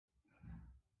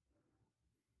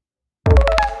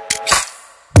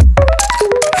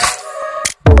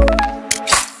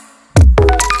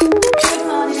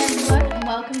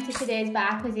today's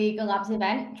Barclays Eagle Labs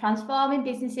event, Transforming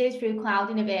Businesses Through Cloud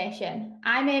Innovation.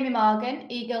 I'm Amy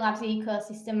Morgan, Eagle Labs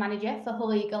Ecosystem Manager for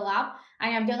Hull Eagle Lab,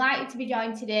 and I'm delighted to be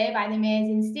joined today by the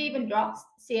amazing Steven Drost,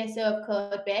 CSO of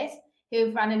Codebase,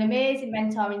 who've run an amazing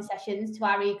mentoring sessions to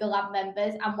our Eagle Lab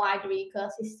members and wider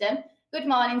ecosystem. Good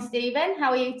morning, Steven. How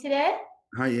are you today?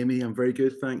 Hi, Amy. I'm very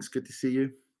good, thanks. Good to see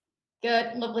you.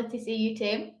 Good, lovely to see you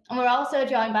too. And we're also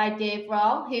joined by Dave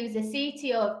Rawl, who's the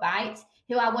CTO of Bytes,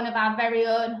 who are one of our very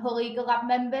own Hull Eagle Lab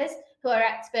members, who are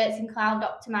experts in cloud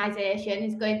optimization.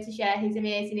 He's going to share his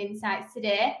amazing insights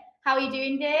today. How are you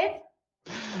doing, Dave?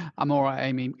 I'm all right,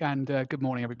 Amy, and good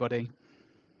morning, everybody.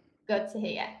 Good to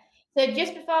hear. So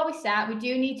just before we start, we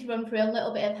do need to run through a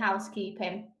little bit of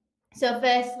housekeeping. So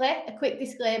firstly, a quick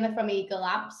disclaimer from Eagle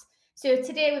Labs. So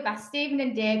today we've asked Steven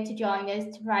and Dave to join us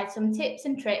to provide some tips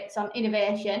and tricks on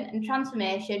innovation and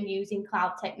transformation using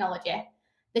cloud technology.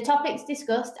 The topics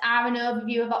discussed are an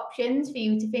overview of options for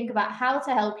you to think about how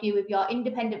to help you with your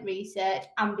independent research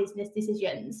and business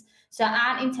decisions, so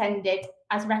aren't intended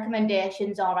as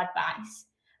recommendations or advice.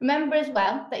 Remember as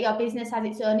well that your business has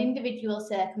its own individual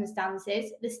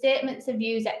circumstances. The statements and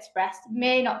views expressed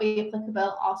may not be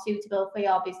applicable or suitable for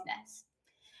your business.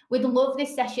 We'd love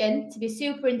this session to be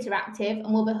super interactive,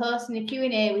 and we'll be hosting a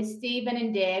Q&A with Steven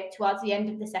and Dave towards the end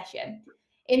of the session.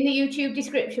 In the YouTube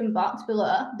description box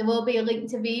below, there will be a link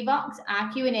to VBox,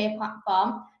 our Q&A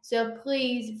platform, so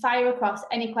please fire across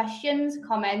any questions,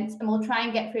 comments, and we'll try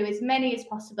and get through as many as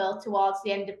possible towards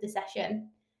the end of the session.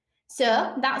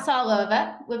 So that's all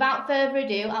over. Without further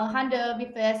ado, I'll hand over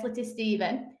firstly to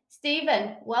Steven.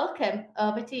 Steven, welcome.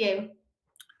 Over to you.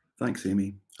 Thanks,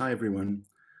 Amy. Hi, everyone.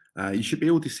 You should be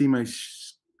able to see my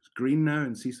screen now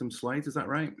and see some slides. Is that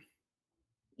right?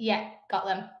 Yeah, got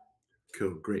them.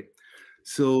 Cool, great.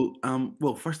 So,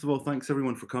 well, first of all, thanks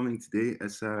everyone for coming today.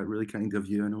 It's really kind of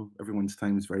you. I know everyone's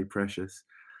time is very precious.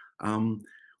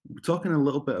 We're talking a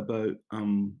little bit about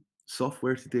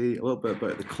software today, a little bit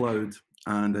about the cloud,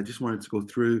 and I just wanted to go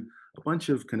through a bunch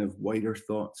of kind of wider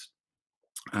thoughts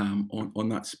on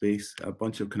that space, a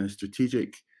bunch of kind of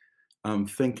strategic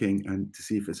thinking, and to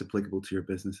see if it's applicable to your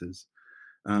businesses.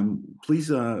 Please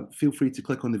feel free to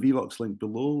click on the VBox link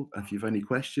below if you have any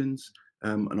questions,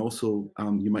 and also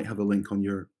you might have a link on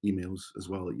your emails as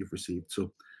well that you've received.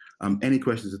 So any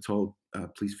questions at all,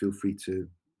 please feel free to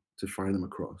fire them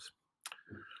across.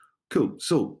 Cool.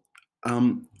 So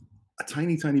a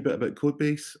tiny bit about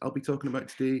Codebase I'll be talking about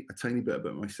today, a tiny bit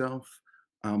about myself.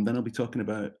 Then I'll be talking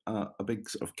about a big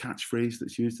sort of catchphrase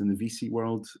that's used in the VC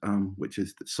world, which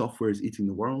is that software is eating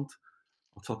the world.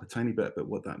 I'll talk a tiny bit about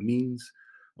what that means,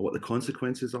 or what the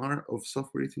consequences are of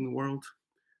software eating the world.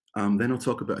 Then I'll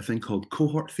talk about a thing called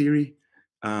cohort theory,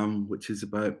 which is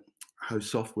about how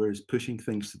software is pushing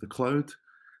things to the cloud.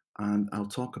 And I'll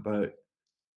talk about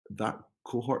that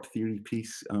cohort theory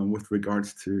piece with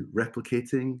regards to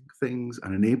replicating things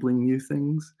and enabling new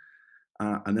things.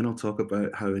 And then I'll talk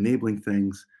about how enabling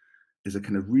things is a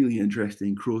kind of really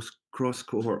interesting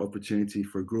cross-cohort opportunity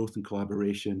for growth and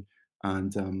collaboration.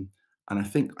 And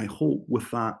I hope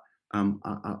with that,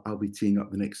 I'll be teeing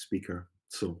up the next speaker.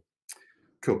 So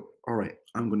cool. All right,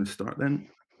 I'm going to start then.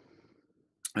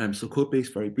 So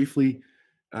Codebase, very briefly,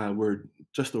 we're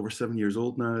just over 7 years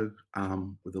old now.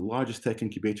 We're the largest tech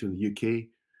incubator in the UK,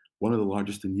 one of the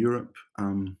largest in Europe.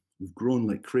 We've grown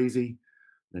like crazy.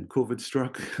 Then COVID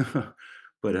struck,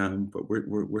 but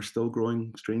we're still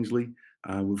growing strangely.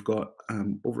 We've got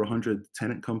over 100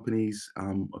 tenant companies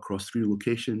across 3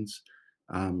 locations,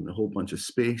 a whole bunch of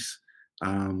space,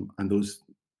 and those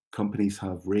companies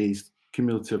have raised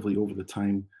cumulatively over the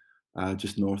time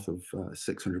just north of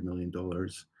 $600 million.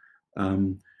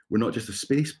 We're not just a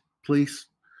space place,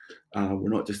 we're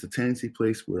not just a tenancy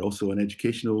place, we're also an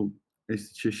educational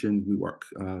institution. We work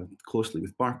closely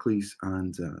with Barclays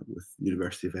and with the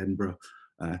University of Edinburgh,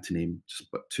 to name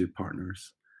just but 2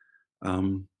 partners.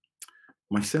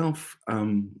 Myself,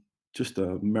 just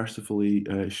a mercifully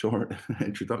short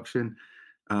introduction.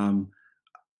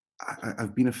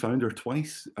 I've been a founder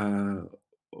twice,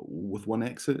 with 1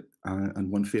 exit and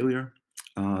 1 failure.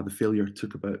 The failure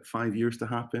took about 5 years to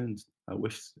happen. I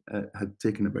wish it had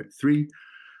taken about 3,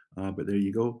 but there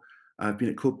you go. I've been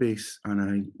at Codebase and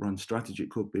I run strategy at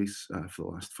Codebase for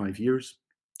the last 5 years.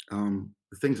 The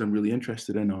things I'm really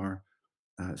interested in are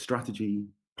strategy,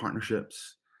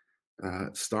 partnerships,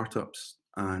 startups,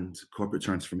 and corporate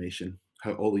transformation,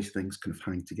 how all these things kind of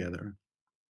hang together.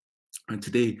 And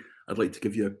today, I'd like to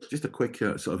give you just a quick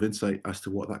sort of insight as to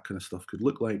what that kind of stuff could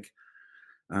look like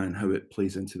and how it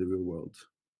plays into the real world.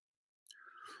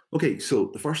 Okay, so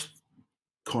the first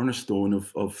cornerstone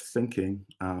of thinking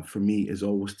for me is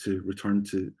always to return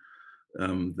to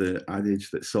the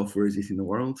adage that software is eating the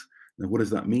world. Now, what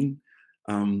does that mean?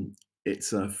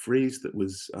 It's a phrase that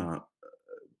was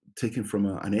taken from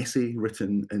an essay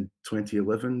written in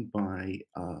 2011 by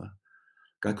a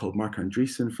guy called Mark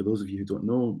Andreessen. For those of you who don't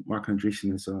know, Mark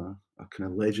Andreessen is a kind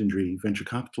of legendary venture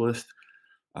capitalist.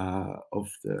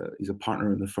 He's a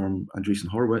partner in the firm Andreessen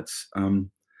Horowitz.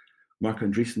 Mark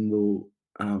Andreessen, though,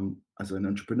 as an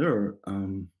entrepreneur,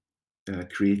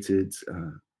 created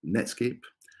Netscape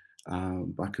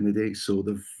back in the day. So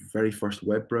the very first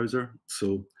web browser.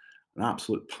 So an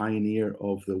absolute pioneer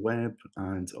of the web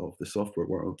and of the software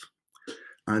world.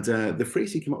 And the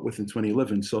phrase he came up with in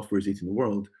 2011, software is eating the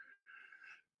world,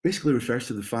 basically refers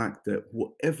to the fact that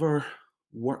whatever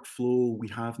workflow we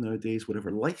have nowadays,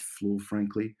 whatever life flow,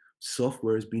 frankly,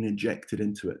 software is being injected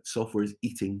into it. Software is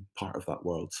eating part of that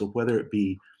world. So whether it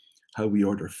be how we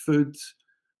order food,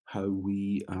 how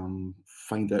we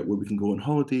find out where we can go on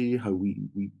holiday, how we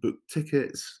book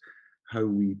tickets, how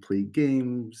we play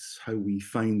games, how we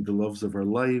find the loves of our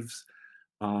lives,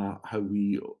 how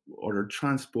we order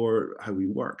transport, how we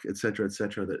work, etc.,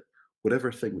 that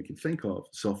whatever thing we can think of,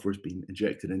 software's been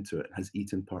injected into it, has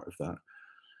eaten part of that.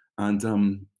 And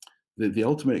the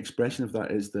ultimate expression of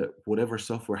that is that whatever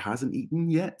software hasn't eaten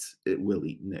yet, it will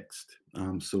eat next.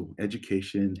 So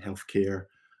education, healthcare,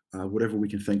 whatever we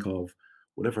can think of,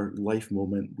 whatever life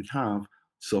moment we have,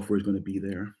 software is going to be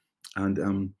there.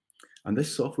 And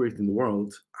this software in the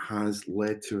world has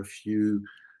led to a few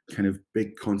kind of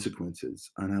big consequences,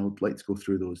 and I would like to go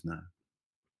through those now.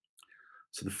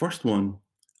 So the first one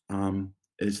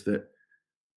is that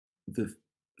the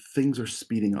things are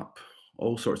speeding up.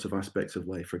 All sorts of aspects of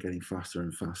life are getting faster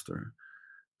and faster.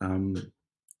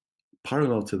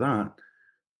 Parallel to that,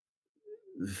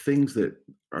 the things that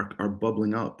are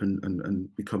bubbling up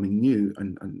and becoming new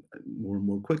and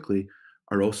more quickly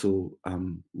are also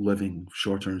living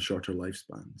shorter and shorter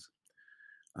lifespans.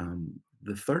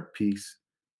 The third piece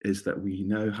is that we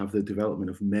now have the development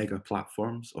of mega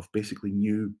platforms, of basically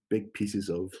new big pieces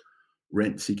of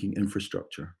rent-seeking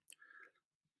infrastructure.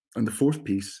 And the fourth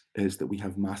piece is that we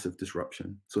have massive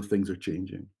disruption, so things are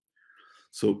changing.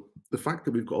 So the fact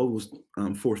that we've got all those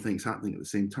four things happening at the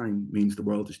same time means the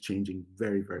world is changing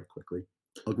very, very quickly.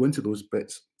 I'll go into those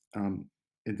bits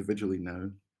individually now.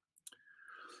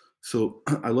 So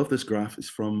I love this graph. It's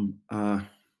from a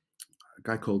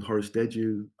guy called Horace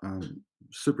Dediu,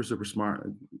 super smart,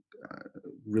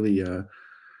 really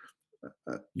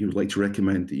you would like to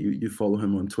recommend that you follow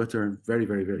him on Twitter. Very,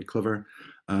 very, very clever.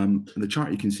 And the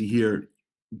chart you can see here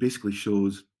basically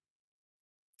shows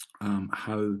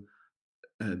how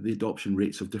the adoption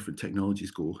rates of different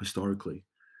technologies go historically.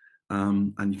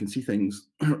 And you can see things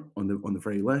on the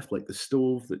very left, like the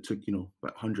stove that took about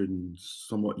 100 and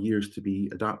somewhat years to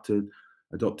be adopted.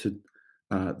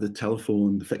 The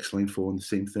telephone, the fixed line phone, the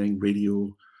same thing.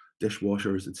 Radio,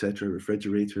 dishwashers, etc.,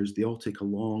 refrigerators, they all take a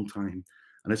long time.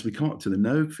 And as we come up to the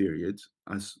now period,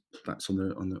 as that's on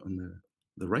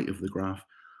the right of the graph,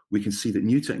 we can see that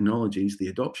new technologies, the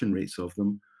adoption rates of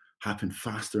them, happen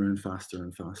faster and faster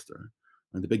and faster.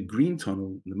 And the big green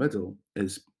tunnel in the middle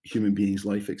is human beings'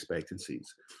 life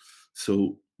expectancies.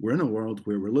 So we're in a world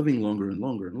where we're living longer and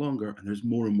longer and longer, and there's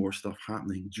more and more stuff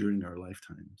happening during our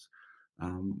lifetimes.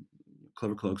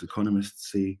 Clever Clogs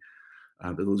economists say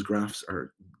that those graphs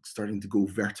are starting to go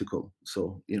vertical.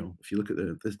 So, if you look at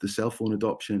the cell phone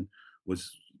adoption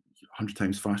was 100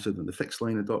 times faster than the fixed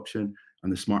line adoption,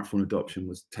 and the smartphone adoption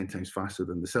was 10 times faster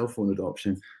than the cell phone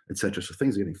adoption, etc. So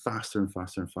things are getting faster and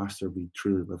faster and faster. We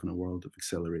truly live in a world of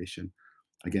acceleration,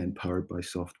 again, powered by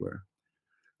software.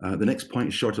 The next point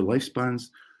is shorter lifespans.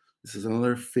 This is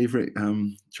another favorite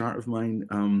chart of mine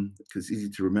because it's easy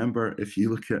to remember. If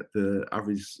you look at the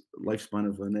average lifespan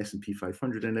of an S&P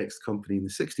 500 index company in the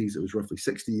 60s, it was roughly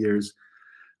 60 years.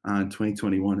 And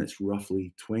 2021, it's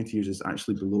roughly 20 years. It's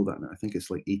actually below that now. I think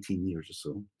it's like 18 years or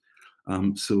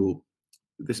so. So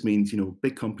this means,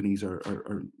 big companies are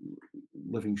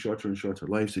living shorter and shorter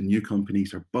lives, and new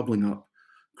companies are bubbling up,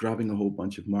 grabbing a whole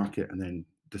bunch of market, and then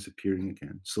disappearing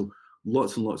again. So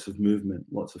lots and lots of movement,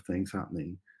 lots of things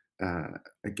happening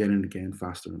again and again,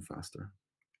 faster and faster.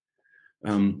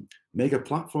 Mega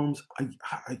platforms,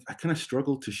 I kind of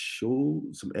struggle to show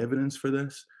some evidence for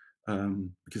this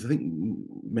because I think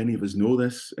many of us know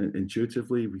this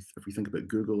intuitively. If we think about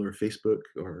Google or Facebook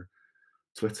or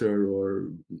Twitter or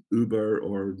Uber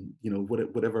or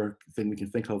whatever thing we can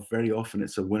think of, very often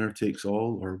it's a winner takes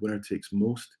all or winner takes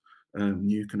most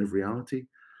new kind of reality.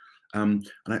 And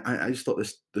I just thought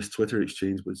this Twitter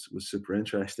exchange was super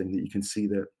interesting, that you can see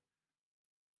that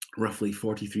roughly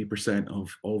 43%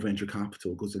 of all venture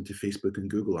capital goes into Facebook and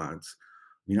Google ads.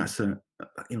 mean, that's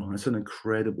that's an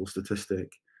incredible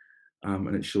statistic,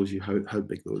 and it shows you how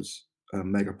big those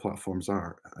mega platforms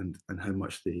are, and how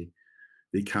much they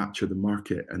capture the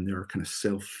market, and they're kind of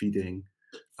self-feeding,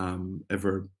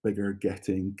 ever bigger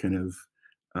getting kind of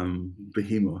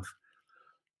behemoth.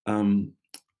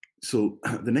 So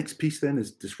the next piece then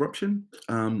is disruption,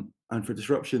 and for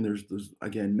disruption, there's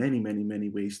again many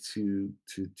ways to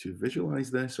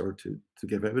visualize this, or to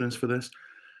give evidence for this.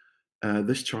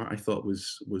 This chart I thought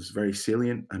was very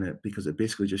salient, and because it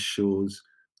basically just shows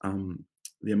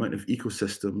the amount of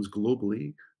ecosystems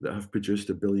globally that have produced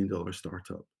 $1 billion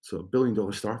startup. So $1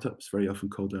 billion startup is very often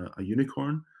called a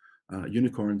unicorn.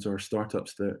 Unicorns are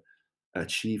startups that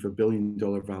achieve $1 billion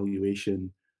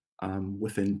valuation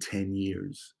within 10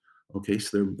 years. Okay,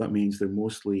 so that means they're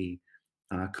mostly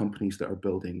companies that are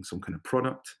building some kind of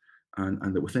product,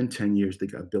 and that within 10 years they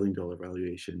get $1 billion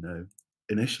valuation. Now,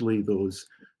 initially, those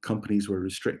companies were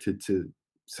restricted to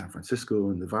San Francisco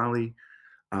and the Valley,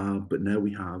 but now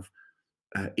we have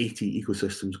 80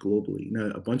 ecosystems globally.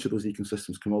 Now, a bunch of those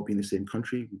ecosystems can all be in the same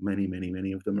country.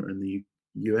 Many of them are in the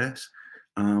US.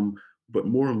 But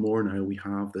more and more now, we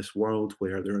have this world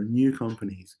where there are new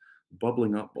companies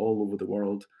bubbling up all over the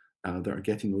world that are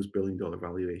getting those $1 billion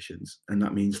valuations. And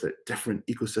that means that different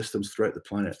ecosystems throughout the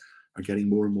planet are getting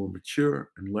more and more mature,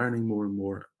 and learning more and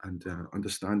more, and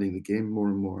understanding the game more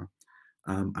and more.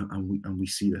 And we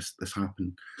see this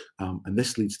happen. And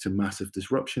this leads to massive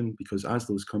disruption, because as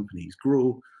those companies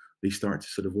grow, they start to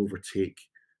sort of overtake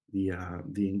the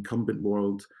incumbent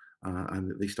world,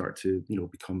 and they start to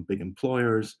become big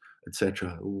employers,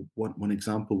 etc. One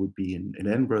example would be in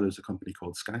Edinburgh. There's a company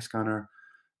called Skyscanner,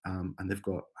 and they've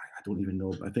got, I don't even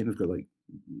know, I think they've got like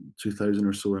 2,000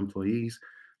 or so employees,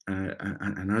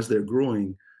 and as they're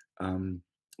growing,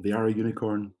 they are a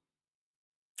unicorn.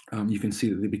 You can see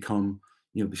that they become,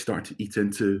 they start to eat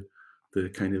into the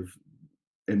kind of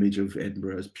image of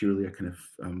Edinburgh as purely a kind of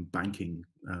banking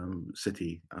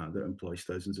city that employs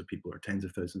thousands of people, or tens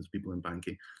of thousands of people in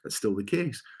banking. That's still the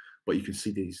case, but you can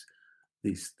see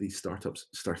these startups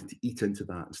starting to eat into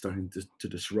that, and starting to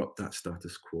disrupt that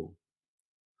status quo.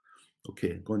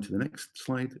 Okay, going to the next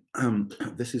slide.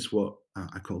 This is what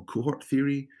I call cohort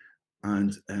theory,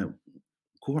 and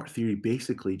cohort theory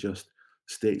basically just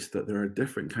states that there are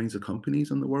different kinds of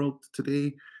companies in the world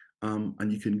today,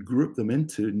 and you can group them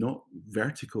into not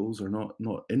verticals, or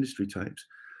not industry types,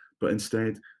 but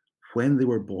instead when they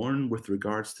were born with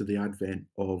regards to the advent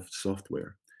of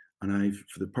software. And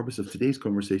for the purpose of today's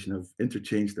conversation, I've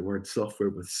interchanged the word software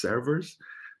with servers,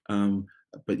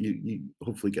 but you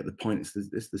hopefully get the point.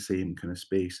 It's the same kind of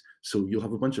space. So you'll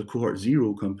have a bunch of cohort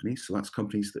zero companies. So that's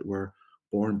companies that were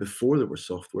born before there were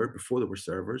software, before there were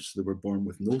servers. So they were born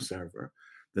with no server.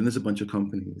 Then there's a bunch of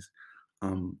companies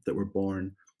that were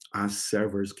born as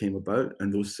servers came about,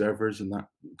 and those servers and that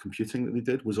computing that they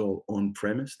did was all on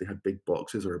premise. They had big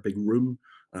boxes, or a big room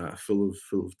full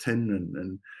of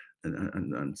tin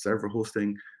and server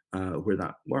hosting where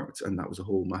that worked, and that was a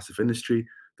whole massive industry.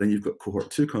 Then you've got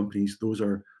cohort two companies. Those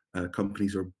are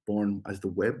companies are born as the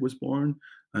web was born,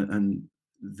 and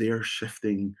they're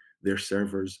shifting their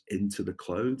servers into the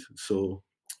cloud. So,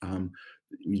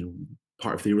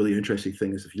 part of the really interesting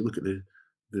thing is, if you look at the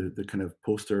kind of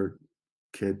poster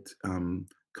kid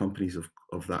companies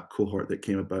of that cohort that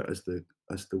came about as the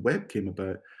web came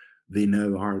about, they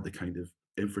now are the kind of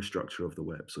infrastructure of the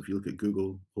web. So if you look at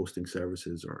Google hosting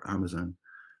services, or Amazon,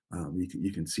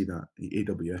 you can see that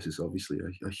AWS is obviously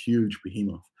a huge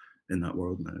behemoth in that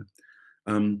world now.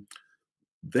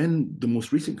 Then the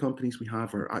most recent companies we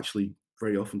have are actually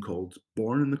very often called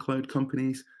born in the cloud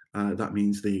companies. That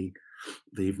means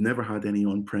they've never had any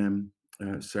on-prem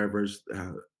servers.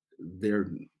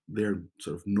 Their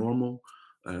sort of normal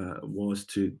was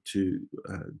to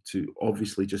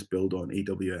obviously just build on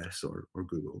AWS or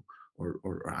Google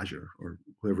or Azure, or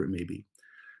whoever it may be.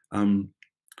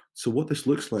 So what this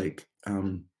looks like,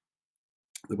 the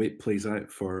way it plays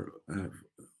out for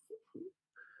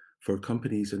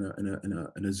companies in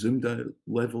a zoomed out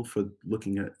level, for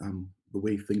looking at the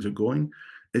way things are going,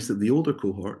 is that the older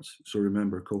cohorts, so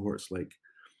remember cohorts like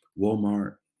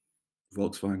Walmart,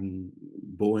 Volkswagen,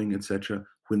 Boeing, etc.,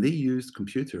 when they used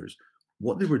computers,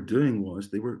 what they were doing was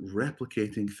they were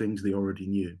replicating things they already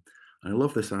knew. And I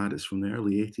love this ad. It's from the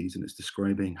early 80s, and it's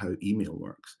describing how email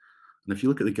works. And if you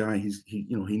look at the guy, he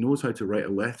knows how to write a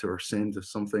letter or send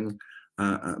something,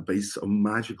 but he's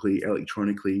magically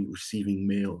electronically receiving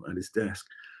mail at his desk.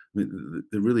 I mean,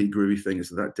 the really groovy thing is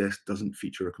that desk doesn't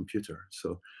feature a computer.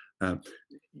 So the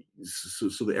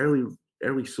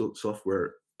early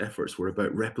software efforts were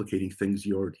about replicating things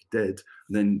you already did,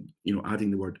 and then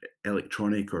adding the word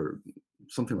electronic or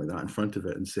something like that in front of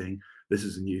it and saying, this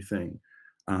is a new thing.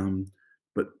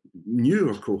 But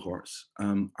newer cohorts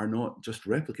are not just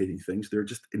replicating things, they're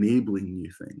just enabling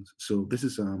new things. So this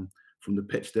is from the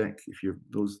pitch deck. If you're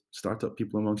those startup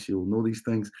people amongst you will know these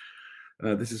things.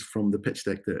 This is from the pitch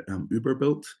deck that Uber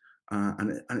built.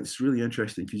 And it's really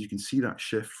interesting because you can see that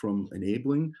shift from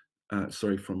enabling,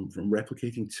 from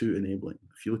replicating to enabling.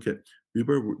 If you look at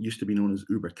Uber, used to be known as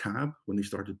Uber Cab when they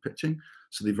started pitching.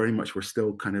 So they very much were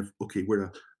still kind of, okay, we're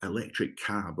an electric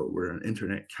cab or we're an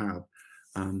internet cab.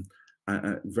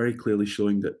 Very clearly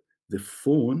showing that the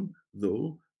phone,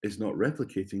 though, is not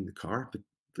replicating the car.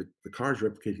 The car is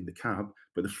replicating the cab,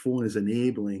 but the phone is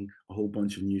enabling a whole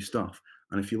bunch of new stuff.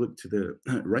 And if you look to the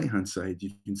right-hand side,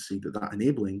 you can see that that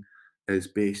enabling is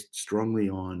based strongly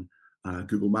on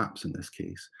Google Maps in this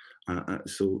case.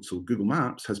 So Google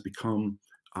Maps has become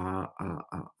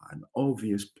an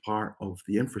obvious part of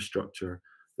the infrastructure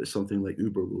that something like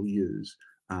Uber will use.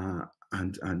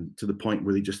 And to the point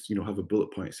where they just have a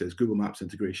bullet point that says Google Maps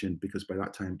integration, because by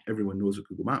that time everyone knows what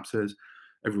Google Maps is,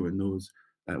 everyone knows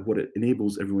what it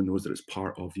enables, everyone knows that it's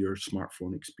part of your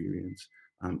smartphone experience.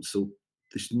 So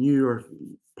this newer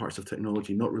parts of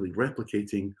technology not really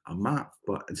replicating a map,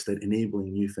 but instead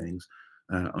enabling new things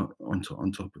on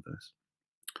top of this.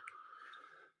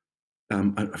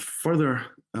 A further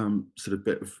sort of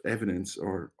bit of evidence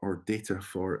or data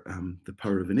for the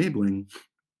power of enabling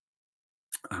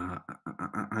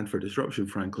and for disruption,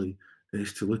 frankly,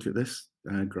 is to look at this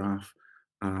graph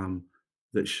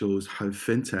that shows how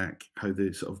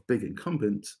the sort of big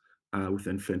incumbents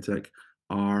within fintech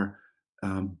are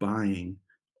buying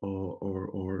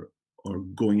or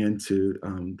going into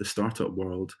the startup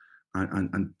world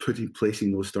and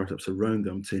placing those startups around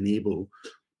them to enable,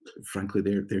 frankly,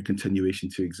 their continuation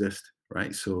to exist,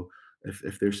 right? So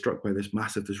if they're struck by this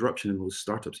massive disruption and those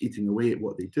startups eating away at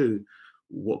what they do,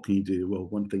 what can you do? Well,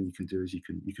 one thing you can do is you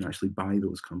can actually buy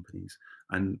those companies,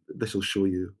 and this will show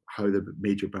you how the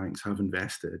major banks have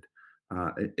invested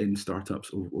in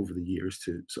startups over the years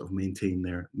to sort of maintain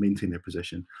their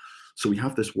position. So we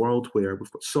have this world where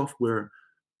we've got software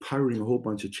powering a whole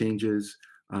bunch of changes,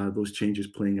 those changes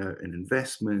playing out in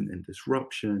investment, in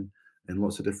disruption, in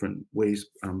lots of different ways,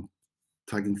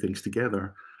 tagging things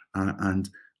together, and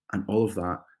all of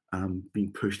that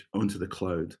being pushed onto the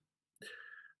cloud.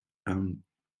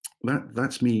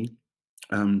 That's me.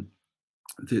 The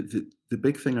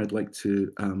big thing I'd like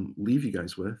to leave you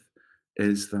guys with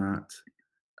is that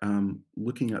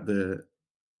looking at the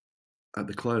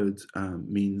cloud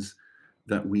means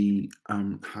that we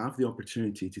have the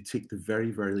opportunity to take the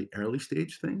very, very early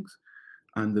stage things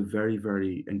and the very,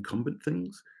 very incumbent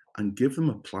things and give them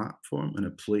a platform and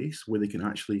a place where they can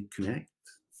actually connect,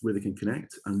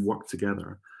 and work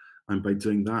together. And by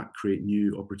doing that, create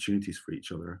new opportunities for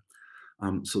each other.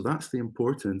 So that's the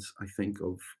importance, I think,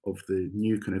 of the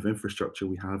new kind of infrastructure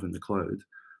we have in the cloud,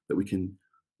 that we can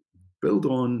build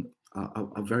on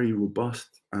a very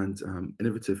robust and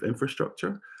innovative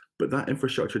infrastructure. But that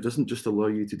infrastructure doesn't just allow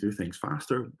you to do things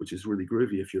faster, which is really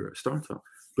groovy if you're a startup,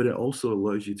 but it also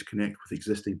allows you to connect with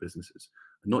existing businesses,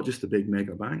 not just the big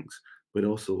mega banks, but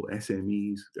also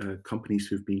SMEs, companies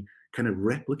who've been kind of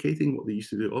replicating what they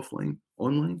used to do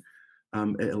online.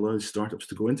 It allows startups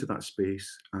to go into that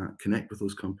space, connect with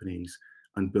those companies,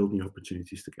 and build new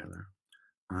opportunities together.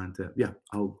 And yeah,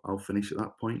 I'll finish at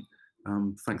that point.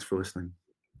 Thanks for listening.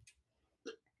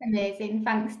 Amazing,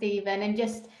 thanks, Stephen. And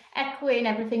just echoing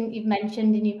everything you've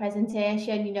mentioned in your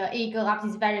presentation, Eagle Labs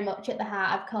is very much at the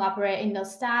heart of collaborating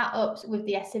those startups with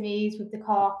the SMEs, with the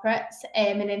corporates,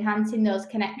 and enhancing those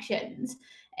connections,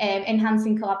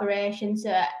 enhancing collaboration.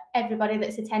 So everybody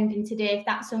that's attending today, if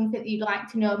that's something that you'd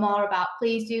like to know more about,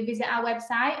 please do visit our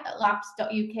website at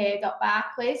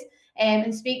labs.uk.barclays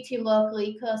and speak to your local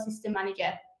ecosystem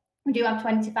manager. We do have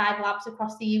 25 labs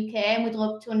across the UK, and we'd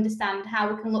love to understand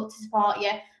how we can look to support you,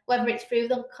 whether it's through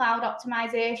the cloud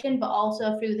optimization, but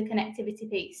also through the connectivity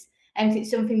piece. And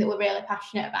it's something that we're really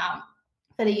passionate about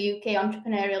for the UK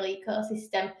entrepreneurial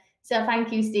ecosystem. So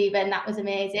thank you, Stephen. That was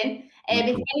amazing. If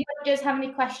anybody does have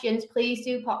any questions, please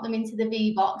do pop them into the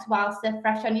V box whilst they're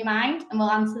fresh on your mind, and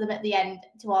we'll answer them at the end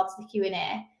towards the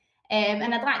Q&A. And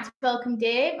I'd like to welcome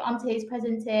Dave onto his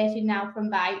presentation now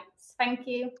from Bytes. Thank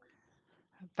you.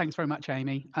 Thanks very much,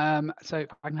 Amy. So if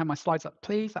I can have my slides up,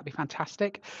 please, that'd be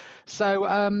fantastic. So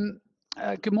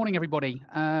good morning, everybody.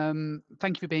 Thank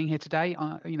you for being here today.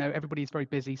 Everybody's very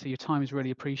busy, so your time is really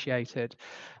appreciated.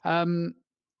 I'm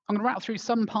going to rattle through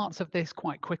some parts of this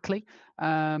quite quickly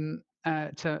to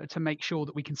make sure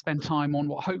that we can spend time on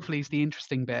what hopefully is the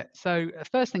interesting bit. So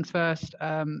first things first, who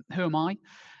am I?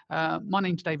 My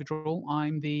name's David Drost.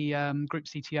 I'm the Group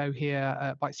CTO here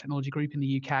at Bytes Technology Group in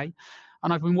the UK.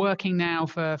 And I've been working now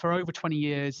for over 20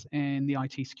 years in the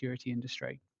IT security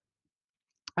industry.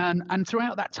 And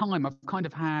throughout that time, I've kind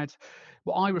of had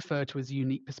what I refer to as a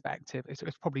unique perspective. It's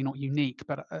probably not unique,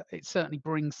 but it certainly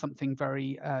brings something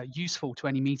very useful to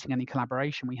any meeting, any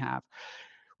collaboration we have,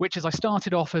 which is I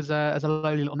started off as a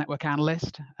lowly little network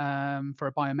analyst for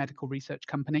a biomedical research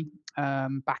company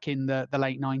back in the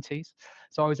late 90s.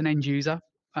 So I was an end user.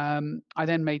 I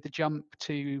then made the jump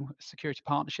to security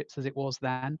partnerships, as it was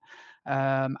then,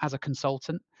 as a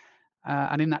consultant.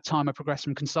 And in that time, I progressed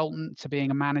from consultant to being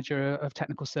a manager of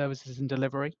technical services and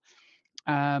delivery.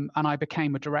 And I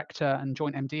became a director and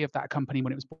joint MD of that company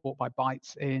when it was bought by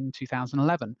Bytes in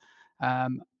 2011.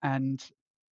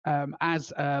 As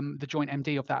the joint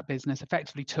MD of that business,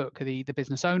 effectively took the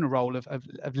business owner role of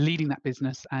leading that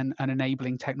business and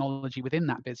enabling technology within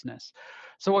that business.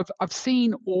 So I've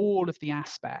seen all of the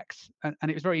aspects, and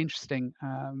it was very interesting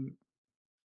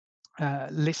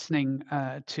listening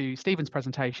to Steven's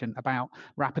presentation about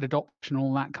rapid adoption,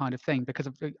 all that kind of thing, because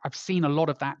I've seen a lot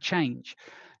of that change.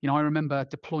 You know, I remember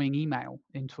deploying email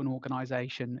into an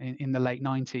organization in the late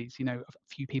 90s. You know, a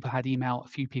few people had email, a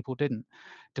few people didn't.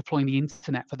 Deploying the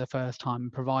internet for the first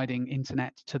time, providing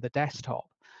internet to the desktop.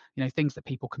 You know, things that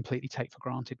people completely take for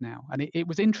granted now. And it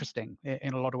was interesting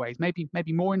in a lot of ways, maybe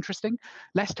more interesting,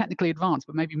 less technically advanced,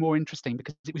 but maybe more interesting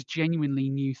because it was genuinely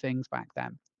new things back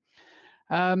then.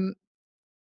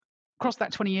 Across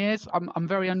that 20 years, I'm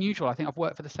very unusual. I think I've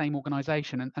worked for the same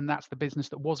organization, and that's the business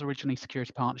that was originally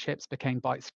Security Partnerships, became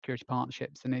Bytes Security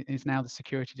Partnerships, and it is now the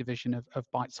security division of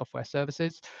Bytes Software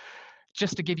Services.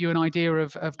 Just to give you an idea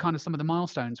of kind of some of the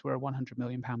milestones, we're a £100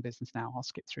 million business now. I'll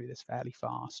skip through this fairly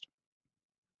fast.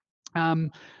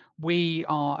 We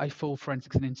are a full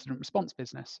forensics and incident response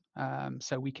business.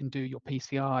 So we can do your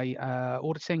PCI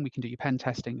auditing, we can do your pen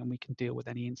testing, and we can deal with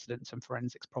any incidents and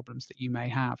forensics problems that you may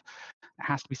have. It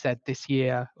has to be said, this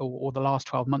year or the last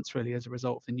 12 months really, as a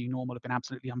result of the new normal, have been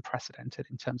absolutely unprecedented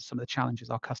in terms of some of the challenges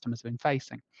our customers have been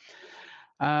facing.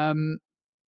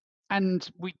 And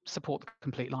we support the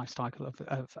complete life cycle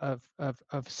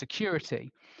of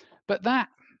security. But that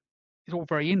is all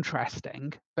very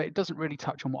interesting, but it doesn't really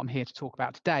touch on what I'm here to talk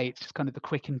about today. It's just kind of the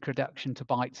quick introduction to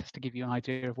Bytes, just to give you an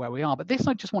idea of where we are. But this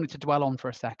I just wanted to dwell on for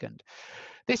a second.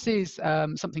 This is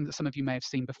something that some of you may have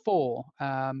seen before.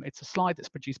 It's a slide that's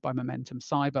produced by Momentum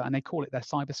Cyber, and they call it their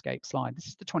Cyberscape slide. This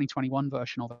is the 2021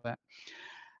 version of it.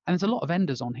 And there's a lot of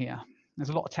vendors on here. There's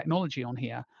a lot of technology on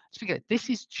here. Just forget, this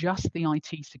is just the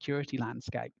IT security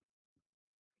landscape.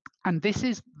 And this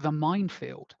is the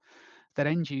minefield that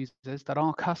end users, that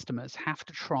our customers have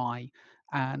to try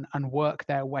and work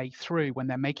their way through when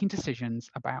they're making decisions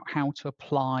about how to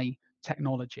apply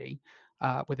technology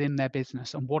within their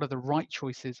business, and what are the right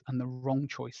choices and the wrong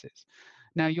choices.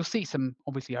 Now, you'll see some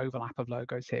obviously overlap of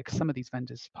logos here because some of these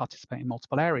vendors participate in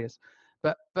multiple areas.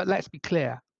 But let's be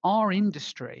clear, our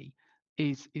industry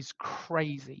is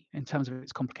crazy in terms of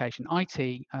its complication.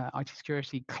 IT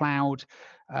security, cloud,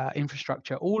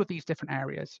 infrastructure, all of these different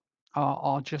areas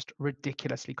are just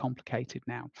ridiculously complicated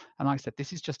now. And like I said,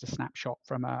 this is just a snapshot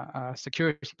from a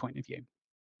security point of view.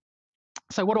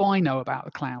 So what do I know about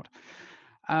the cloud?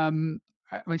 I mean,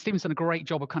 Steven's done a great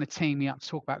job of kind of teeing me up to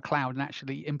talk about cloud and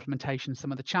actually implementation,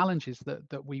 some of the challenges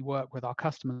that we work with our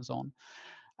customers on.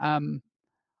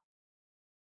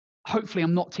 Hopefully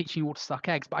I'm not teaching you all to suck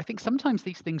eggs, but I think sometimes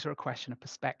these things are a question of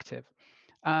perspective.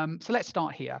 So let's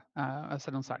start here. I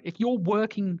said on site, if you're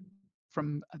working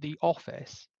from the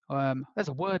office, there's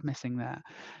a word missing there,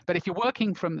 but if you're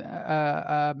working from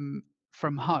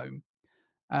home,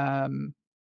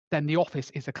 then the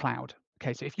office is a cloud.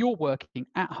 Okay, so if you're working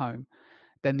at home,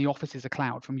 then the office is a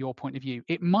cloud from your point of view.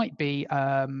 It might be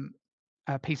a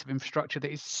piece of infrastructure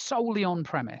that is solely on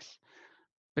premise.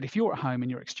 But if you're at home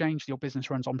and your business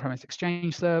runs on-premise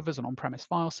Exchange servers and on-premise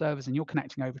file servers, and you're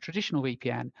connecting over traditional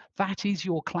VPN, that is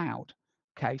your cloud.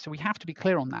 Okay, so we have to be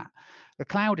clear on that. The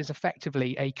cloud is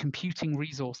effectively a computing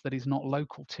resource that is not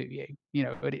local to you, you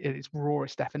know, at its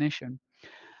rawest definition.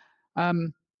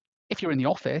 If you're in the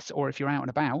office, or if you're out and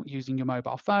about using your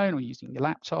mobile phone or using your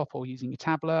laptop or using your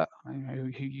tablet, I don't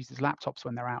know who uses laptops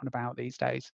when they're out and about these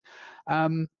days,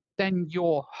 then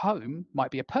your home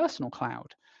might be a personal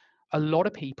cloud. A lot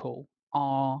of people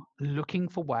are looking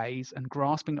for ways and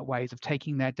grasping at ways of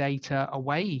taking their data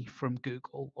away from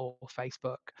Google or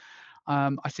Facebook.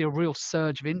 I see a real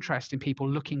surge of interest in people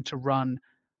looking to run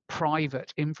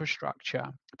private infrastructure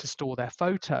to store their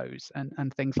photos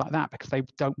and things like that, because they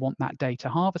don't want that data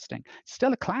harvesting. It's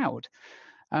still a cloud.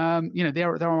 There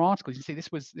are articles. You see,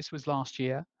 this was last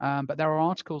year, but there are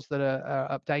articles that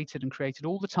are updated and created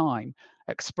all the time,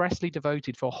 expressly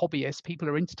devoted for hobbyists, people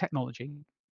who are into technology,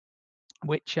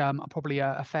 which probably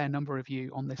a fair number of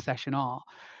you on this session are,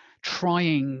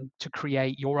 trying to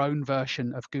create your own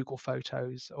version of Google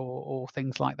Photos or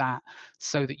things like that,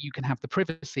 so that you can have the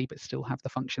privacy but still have the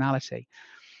functionality.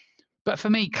 But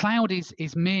for me, cloud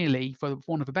is merely, for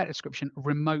want of a better description,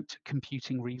 remote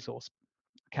computing resource.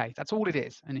 Okay, that's all it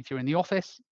is. And if you're in the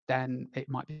office, then it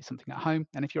might be something at home.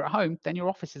 And if you're at home, then your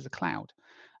office is a cloud.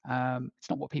 It's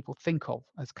not what people think of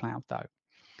as cloud, though.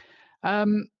 I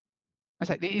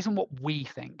say it isn't what we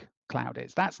think cloud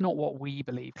is. That's not what we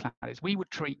believe cloud is. We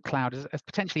would treat cloud as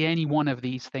potentially any one of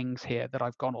these things here that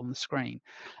I've got on the screen.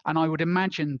 And I would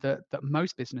imagine that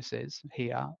most businesses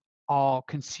here are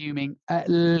consuming at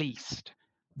least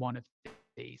one of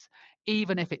these,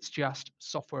 even if it's just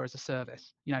software as a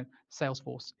service.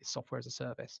 Salesforce is software as a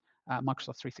service.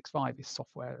 Microsoft 365 is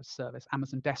software as a service.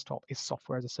 Amazon Desktop is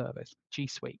software as a service. G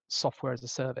Suite, software as a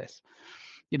service.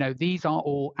 These are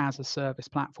all as a service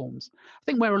platforms. I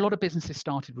think where a lot of businesses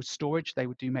started with storage, they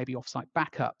would do maybe offsite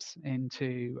backups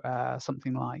into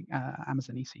something like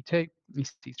Amazon EC2,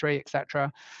 EC3,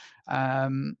 etc.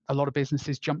 A lot of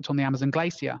businesses jumped on the Amazon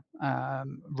Glacier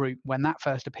route when that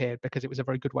first appeared, because it was a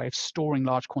very good way of storing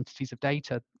large quantities of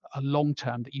data long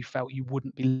term that you felt you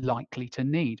wouldn't be likely to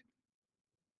need.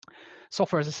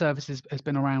 Software as a service has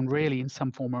been around really in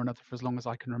some form or another for as long as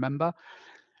I can remember.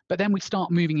 But then we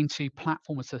start moving into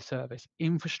platform as a service,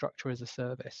 infrastructure as a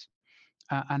service,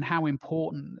 and how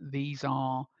important these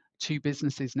are to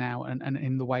businesses now and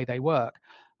in the way they work.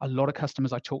 A lot of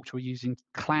customers I talk to are using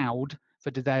cloud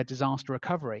for their disaster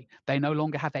recovery. They no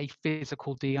longer have a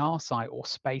physical DR site or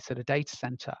space at a data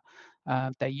center.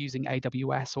 They're using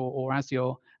AWS or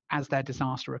Azure as their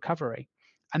disaster recovery.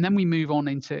 And then we move on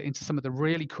into some of the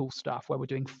really cool stuff where we're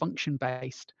doing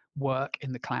function-based work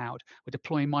in the cloud. We're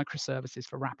deploying microservices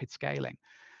for rapid scaling.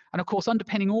 And of course,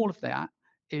 underpinning all of that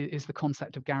is the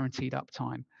concept of guaranteed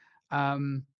uptime.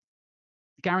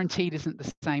 Guaranteed isn't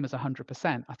the same as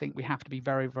 100%. I think we have to be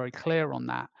very, very clear on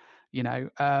that.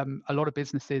 A lot of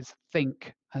businesses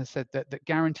think, as I said, that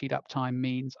guaranteed uptime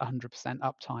means 100%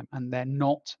 uptime, and they're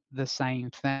not the same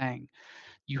thing.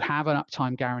 You have an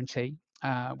uptime guarantee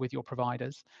with your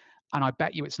providers, and I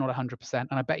bet you it's not 100%,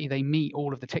 and I bet you they meet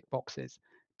all of the tick boxes.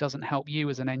 Doesn't help you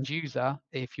as an end user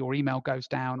if your email goes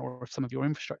down or if some of your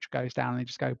infrastructure goes down and they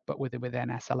just go, but within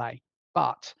SLA.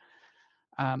 But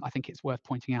I think it's worth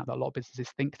pointing out that a lot of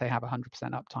businesses think they have 100%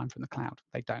 uptime from the cloud.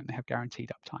 They don't. They have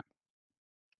guaranteed uptime.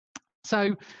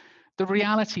 So the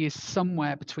reality is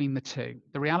somewhere between the two.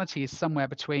 The reality is somewhere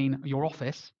between your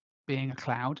office being a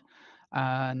cloud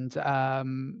and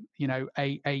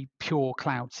a pure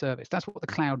cloud service. That's what the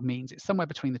cloud means. It's somewhere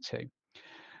between the two.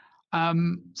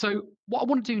 So what I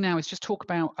want to do now is just talk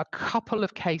about a couple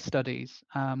of case studies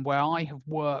where I have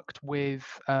worked with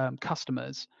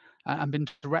customers and been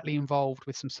directly involved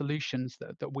with some solutions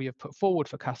that we have put forward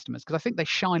for customers, because I think they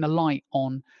shine a light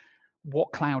on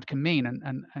what cloud can mean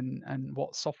and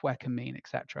what software can mean,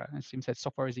 etc. As Stephen said,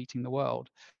 software is eating the world.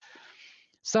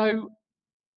 So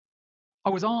I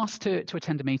was asked to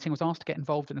attend a meeting. I was asked to get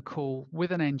involved in a call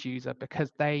with an end user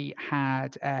because they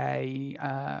had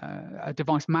a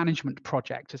device management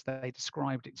project, as they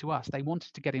described it to us. They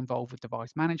wanted to get involved with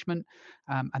device management,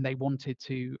 and they wanted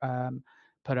to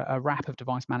put a wrap of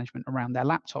device management around their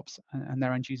laptops and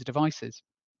their end user devices.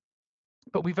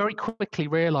 But we very quickly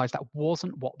realized that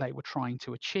wasn't what they were trying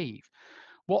to achieve.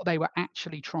 What they were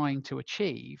actually trying to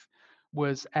achieve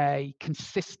was a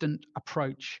consistent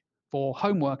approach for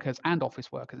home workers and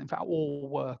office workers, in fact, all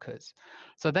workers.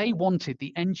 So they wanted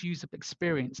the end user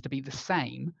experience to be the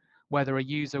same, whether a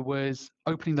user was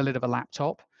opening the lid of a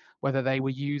laptop, whether they were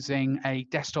using a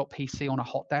desktop PC on a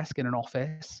hot desk in an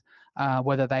office,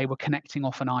 whether they were connecting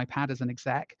off an iPad as an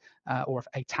exec, or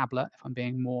a tablet, if I'm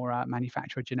being more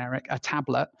manufacturer generic, a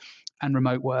tablet, and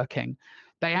remote working.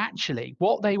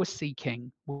 What they were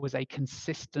seeking was a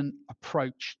consistent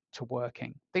approach to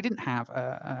working. They didn't have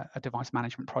a device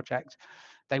management project.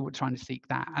 They were trying to seek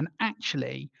that. And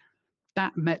actually,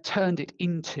 that turned it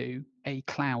into a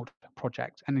cloud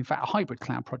project, and in fact, a hybrid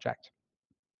cloud project.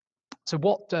 So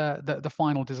what the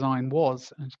final design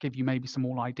was, and to give you maybe some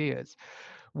more ideas,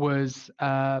 was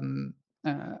a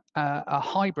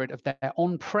hybrid of their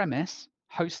on-premise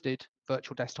hosted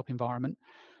virtual desktop environment,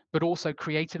 but also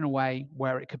created in a way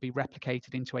where it could be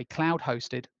replicated into a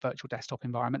cloud-hosted virtual desktop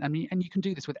environment. And you can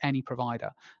do this with any provider.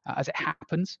 As it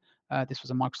happens, this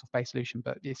was a Microsoft-based solution,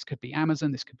 but this could be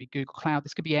Amazon, this could be Google Cloud,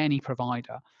 this could be any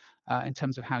provider in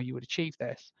terms of how you would achieve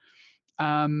this.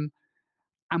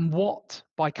 And what,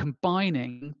 by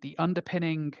combining the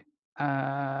underpinning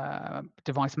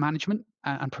device management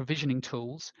and provisioning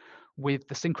tools with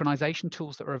the synchronization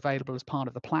tools that are available as part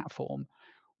of the platform,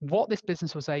 what this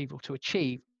business was able to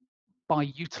achieve by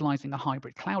utilizing a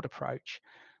hybrid cloud approach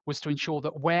was to ensure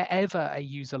that wherever a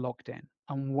user logged in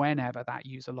and whenever that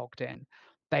user logged in,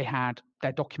 they had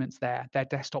their documents there, their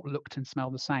desktop looked and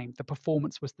smelled the same, the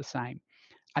performance was the same.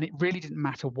 And it really didn't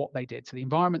matter what they did. So the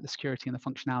environment, the security, and the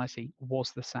functionality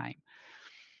was the same.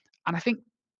 And I think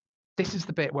this is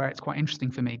the bit where it's quite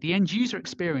interesting for me. The end user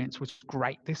experience was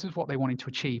great. This is what they wanted to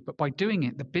achieve. But by doing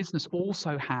it, the business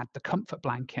also had the comfort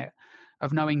blanket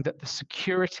of knowing that the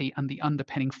security and the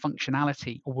underpinning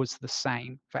functionality was the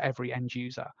same for every end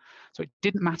user. So it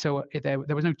didn't matter if there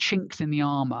was no chinks in the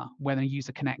armor when a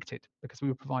user connected, because we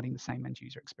were providing the same end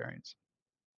user experience.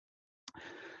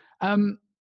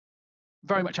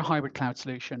 Very much a hybrid cloud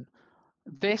solution.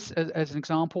 This, as an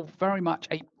example, very much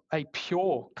a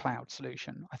pure cloud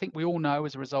solution. I think we all know,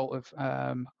 as a result of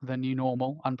the new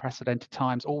normal, unprecedented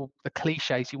times, all the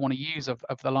cliches you want to use of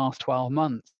the last 12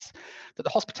 months, that the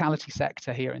hospitality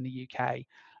sector here in the UK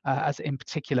has in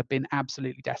particular been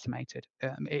absolutely decimated.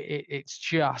 It's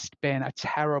just been a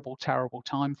terrible, terrible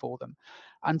time for them.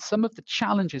 And some of the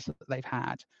challenges that they've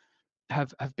had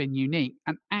have been unique.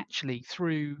 And actually,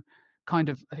 through kind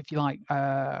of, if you like,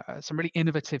 some really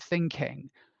innovative thinking,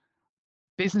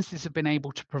 businesses have been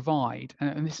able to provide,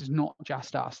 and this is not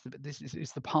just us, but this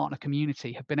is the partner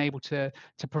community, have been able to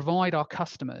provide our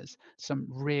customers some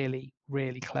really,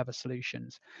 really clever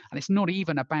solutions. And it's not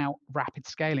even about rapid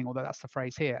scaling, although that's the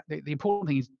phrase here. The important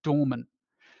thing is dormant.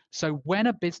 So when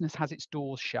a business has its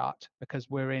doors shut because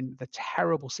we're in the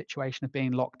terrible situation of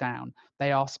being locked down,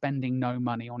 they are spending no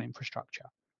money on infrastructure,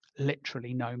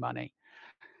 literally no money.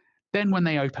 Then when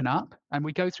they open up, and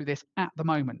we go through this at the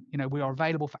moment, we are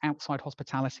available for outside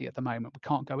hospitality at the moment. We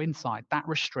can't go inside. That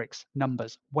restricts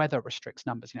numbers. Weather restricts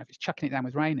numbers. If it's chucking it down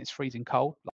with rain, it's freezing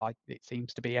cold, like it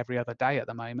seems to be every other day at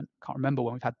the moment. Can't remember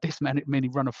when we've had this many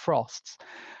run of frosts.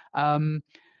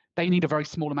 They need a very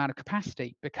small amount of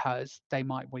capacity because they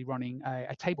might be running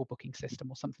a table booking system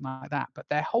or something like that. But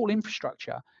their whole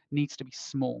infrastructure needs to be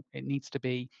small. It needs to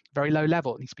be very low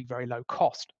level. It needs to be very low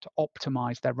cost to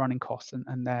optimize their running costs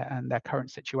and their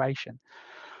current situation.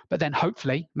 But then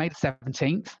hopefully, May the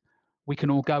 17th, we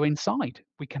can all go inside.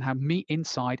 We can have meet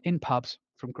inside in pubs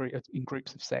in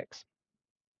groups of 6.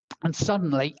 And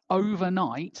suddenly,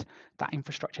 overnight, that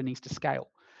infrastructure needs to scale.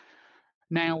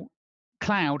 Now,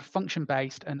 cloud,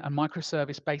 function-based, and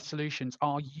microservice-based solutions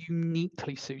are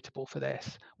uniquely suitable for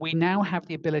this. We now have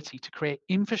the ability to create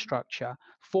infrastructure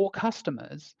for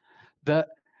customers that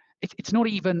it's not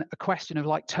even a question of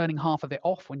like turning half of it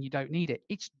off when you don't need it.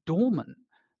 It's dormant.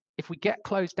 If we get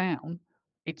closed down,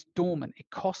 it's dormant. It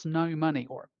costs no money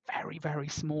or a very, very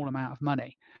small amount of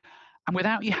money. And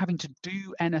without you having to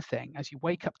do anything, as you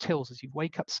wake up tills, as you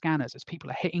wake up scanners, as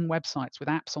people are hitting websites with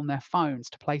apps on their phones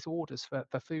to place orders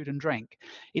for food and drink,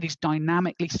 it is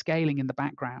dynamically scaling in the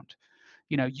background.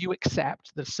 You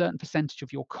accept that a certain percentage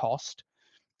of your cost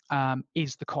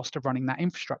is the cost of running that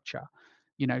infrastructure.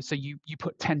 So you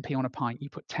put 10p on a pint, you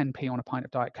put 10p on a pint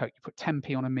of Diet Coke, you put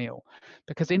 10p on a meal,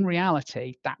 because in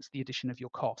reality, that's the addition of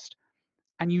your cost.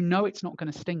 And it's not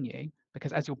going to sting you,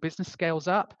 because as your business scales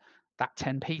up, that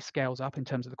 10p scales up in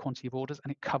terms of the quantity of orders,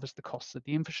 and it covers the costs of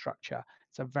the infrastructure.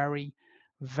 It's a very,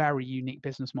 very unique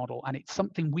business model, and it's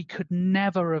something we could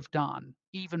never have done,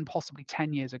 even possibly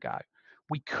 10 years ago.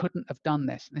 We couldn't have done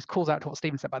this. And this calls out to what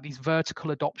Steven said about these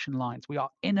vertical adoption lines. We are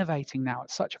innovating now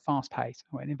at such a fast pace.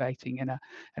 We're innovating in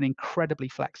an incredibly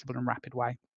flexible and rapid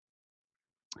way.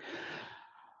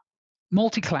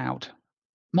 Multi-cloud.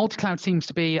 Multi-cloud seems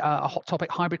to be a hot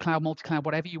topic, hybrid cloud, multi-cloud,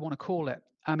 whatever you want to call it.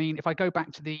 I mean, if I go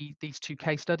back to these 2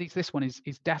 case studies, this one is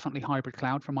definitely hybrid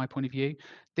cloud from my point of view.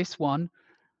 This one,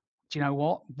 do you know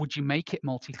what? Would you make it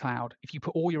multi-cloud? If you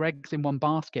put all your eggs in one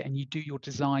basket and you do your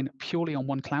design purely on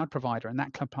one cloud provider, and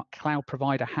that cloud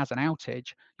provider has an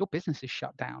outage, your business is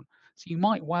shut down. So you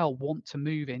might well want to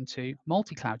move into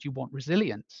multi-cloud. You want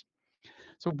resilience.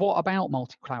 So what about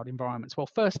multi-cloud environments? Well,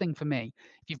 first thing for me,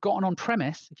 if you've got an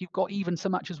on-premise, if you've got even so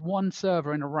much as one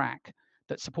server in a rack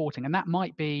that's supporting, and that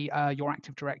might be your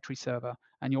Active Directory server,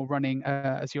 and you're running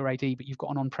Azure AD, but you've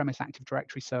got an on-premise Active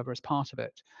Directory server as part of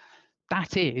it,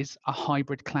 that is a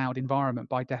hybrid cloud environment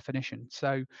by definition.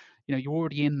 So, you're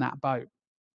already in that boat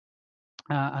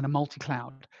and a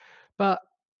multi-cloud. But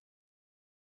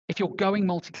if you're going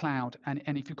multi-cloud and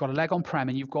if you've got a leg on-prem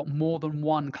and you've got more than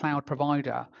one cloud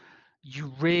provider,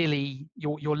 you really,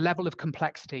 your level of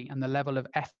complexity and the level of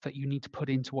effort you need to put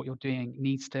into what you're doing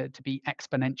needs to be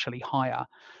exponentially higher.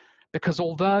 Because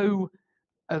although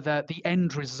the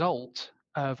end result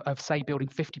of say building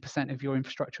 50% of your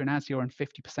infrastructure in Azure and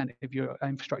 50% of your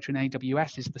infrastructure in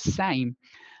AWS is the same.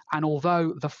 And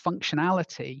although the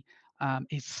functionality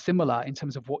is similar in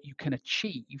terms of what you can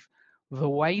achieve, the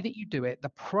way that you do it, the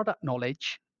product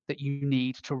knowledge that you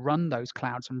need to run those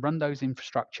clouds and run those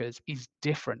infrastructures is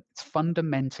different. It's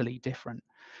fundamentally different.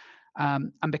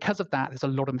 And because of that, there's a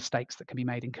lot of mistakes that can be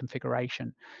made in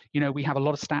configuration. We have a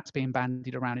lot of stats being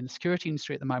bandied around in the security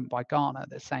industry at the moment by Gartner.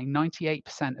 They're saying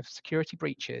 98% of security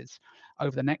breaches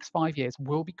over the next 5 years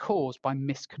will be caused by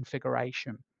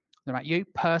misconfiguration. About you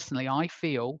personally, I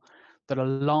feel that a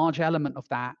large element of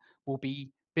that will be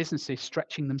businesses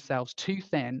stretching themselves too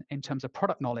thin in terms of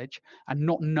product knowledge and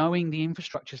not knowing the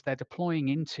infrastructures they're deploying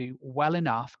into well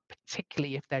enough,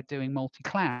 particularly if they're doing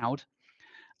multi-cloud,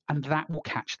 and that will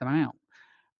catch them out.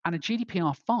 And a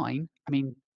GDPR fine, I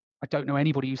mean, I don't know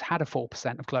anybody who's had a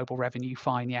 4% of global revenue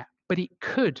fine yet, but it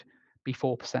could be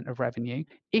 4% of revenue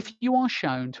if you are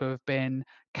shown to have been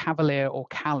cavalier or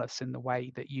callous in the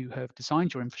way that you have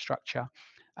designed your infrastructure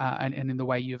and in the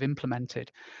way you've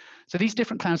implemented. So these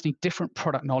different clouds need different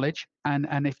product knowledge.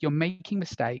 And if you're making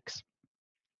mistakes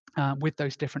with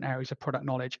those different areas of product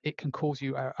knowledge, it can cause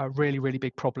you a really, really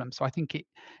big problem. So I think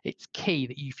it's key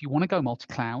that if you want to go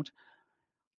multi-cloud,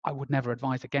 I would never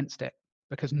advise against it,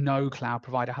 because no cloud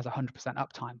provider has 100%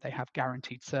 uptime. They have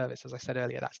guaranteed service. As I said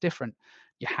earlier, that's different.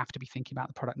 You have to be thinking about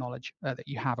the product knowledge that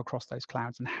you have across those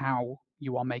clouds and how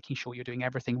you are making sure you're doing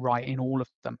everything right in all of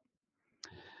them.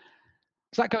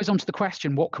 So that goes on to the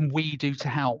question, what can we do to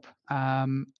help?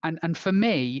 And for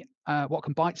me, what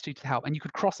can Bytes do to help? And you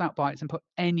could cross out Bytes and put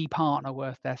any partner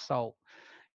worth their salt.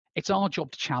 It's our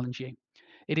job to challenge you.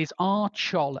 It is our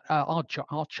challenge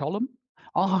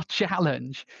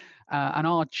and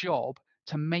our job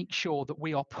to make sure that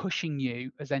we are pushing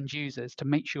you as end users to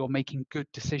make sure you're making good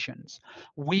decisions.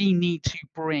 We need to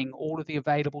bring all of the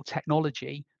available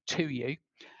technology to you,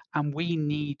 and we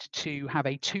need to have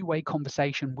a two-way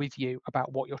conversation with you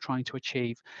about what you're trying to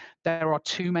achieve. There are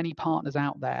too many partners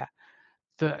out there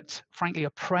that frankly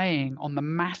are preying on the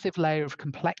massive layer of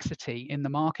complexity in the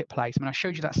marketplace. I mean, I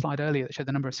showed you that slide earlier that showed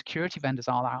the number of security vendors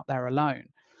are out there alone.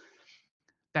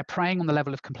 They're preying on the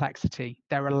level of complexity.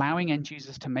 They're allowing end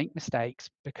users to make mistakes,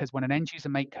 because when an end user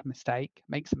makes a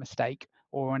mistake,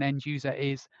 or an end user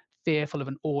is fearful of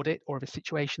an audit or of a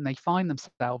situation they find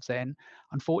themselves in,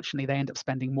 unfortunately, they end up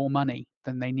spending more money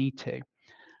than they need to.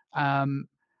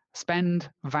 Spend,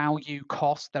 value,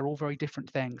 cost, they're all very different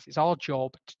things. It's our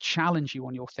job to challenge you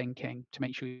on your thinking, to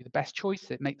make sure you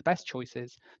make the best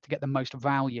choices to get the most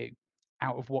value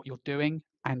out of what you're doing,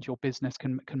 and your business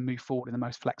can move forward in the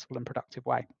most flexible and productive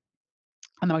way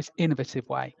and the most innovative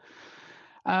way.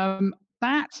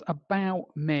 That's about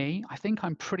me. I think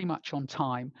I'm pretty much on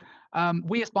time.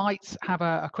 We as Bytes have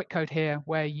a quick code here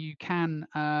where you can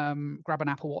grab an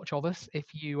Apple Watch of us if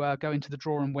you go into the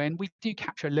draw and win. We do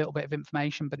capture a little bit of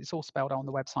information, but it's all spelled out on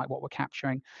the website what we're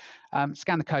capturing.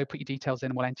 Scan the code, put your details in,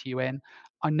 and we'll enter you in.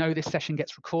 I know this session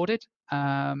gets recorded,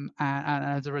 and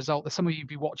as a result, some of you will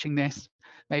be watching this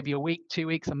maybe a week, 2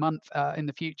 weeks, a month in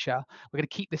the future. We're going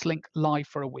to keep this link live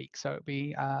for a week, so it'll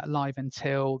be live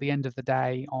until the end of the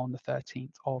day on the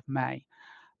 13th of May.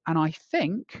 And I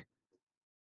think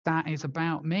that is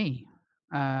about me,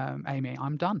 Amy.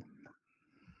 I'm done.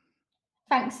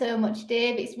 Thanks so much,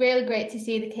 Dave. It's really great to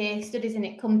see the case studies and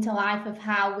it come to life of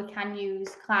how we can use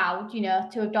cloud,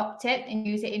 to adopt it and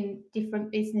use it in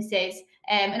different businesses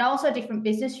and also different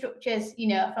business structures,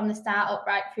 from the startup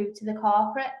right through to the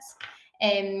corporates.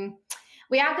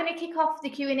 We are going to kick off the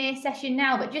Q&A session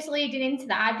now, but just leading into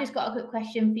that, I've just got a quick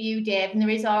question for you, Dave, and there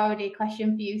is already a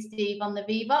question for you, Steve, on the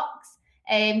VBox.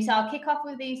 So I'll kick off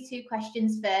with these two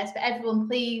questions first, but everyone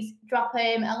please drop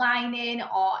a line in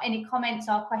or any comments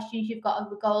or questions you've got as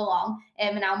we go along,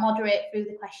 and I'll moderate through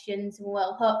the questions and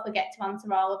we'll hopefully get to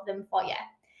answer all of them for you.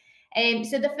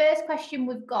 So the first question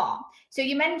we've got, so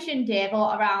you mentioned, Dave, a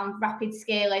lot around rapid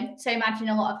scaling. So imagine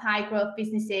a lot of high growth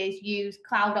businesses use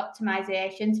cloud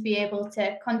optimization to be able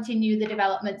to continue the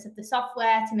developments of the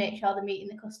software to make sure they're meeting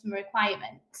the customer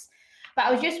requirements. But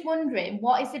I was just wondering,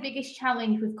 what is the biggest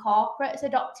challenge with corporates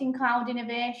adopting cloud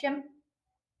innovation?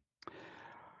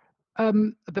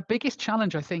 The biggest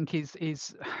challenge, I think, is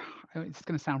it's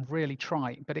going to sound really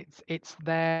trite, but it's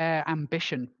their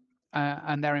ambition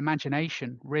and their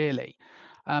imagination, really.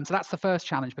 So that's the first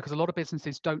challenge, because a lot of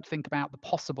businesses don't think about the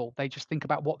possible. They just think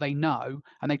about what they know,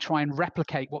 and they try and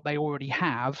replicate what they already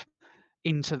have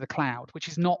into the cloud, which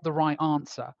is not the right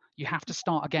answer. You have to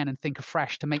start again and think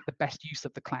afresh to make the best use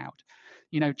of the cloud.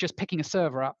 Just picking a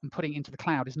server up and putting it into the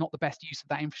cloud is not the best use of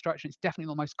that infrastructure. It's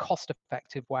definitely the most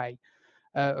cost-effective way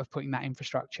of putting that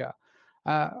infrastructure.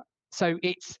 So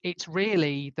it's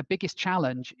really the biggest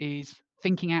challenge is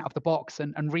thinking out of the box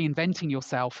and reinventing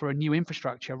yourself for a new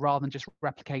infrastructure rather than just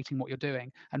replicating what you're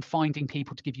doing and finding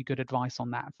people to give you good advice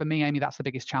on that. For me, Amy, that's the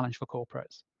biggest challenge for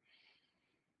corporates.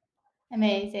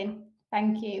 Amazing.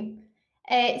 Thank you.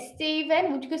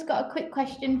 Stephen, we've just got a quick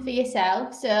question for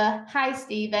yourself. So, hi,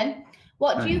 Stephen.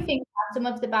 What do you think are some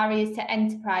of the barriers to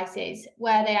enterprises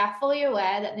where they are fully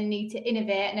aware that they need to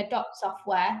innovate and adopt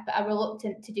software but are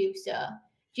reluctant to do so?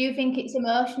 Do you think it's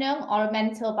emotional or a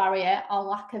mental barrier or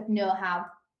lack of know-how?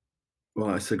 Well,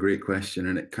 that's a great question,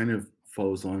 and it kind of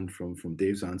follows on from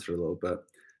Dave's answer a little bit.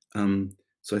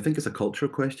 So I think it's a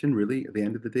cultural question, really. At the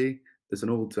end of the day, there's an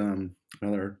old I'm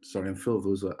full of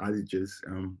those adages.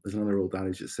 There's another old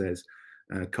adage that says,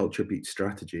 "Culture beats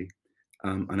strategy,"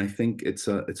 and I think it's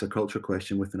a culture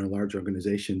question within a large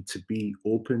organization to be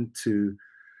open to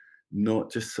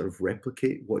not just sort of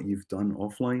replicate what you've done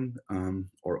offline,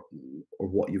 or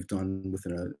what you've done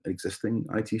within an existing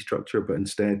IT structure, but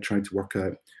instead try to work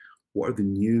out what are the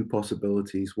new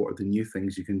possibilities, what are the new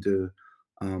things you can do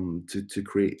to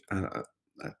create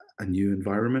a new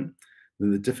environment.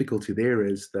 And the difficulty there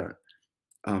is that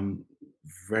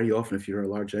very often, if you're a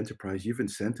large enterprise, you've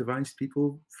incentivized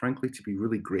people, frankly, to be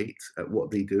really great at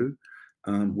what they do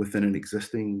within an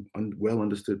existing, well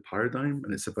understood paradigm.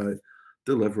 And it's about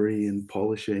delivery and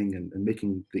polishing and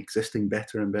making the existing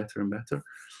better and better and better.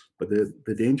 But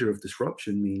the danger of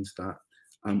disruption means that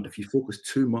if you focus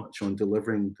too much on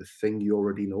delivering the thing you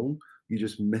already know, you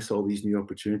just miss all these new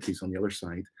opportunities on the other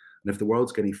side. And if the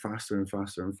world's getting faster and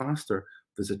faster and faster,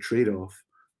 there's a trade-off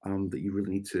that you really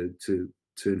need to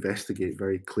investigate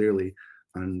very clearly.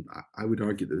 And I would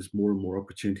argue that there's more and more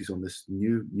opportunities on this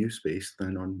new space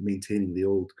than on maintaining the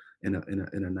old in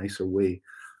a nicer way.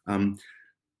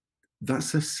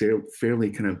 That's a fairly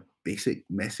kind of basic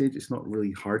message. It's not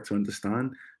really hard to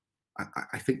understand.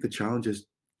 I think the challenge is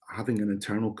having an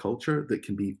internal culture that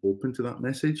can be open to that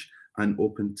message and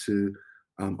open to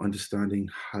understanding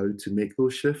how to make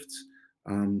those shifts,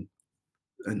 and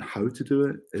how to do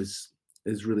it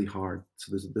is really hard.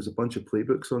 So there's a bunch of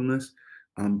playbooks on this,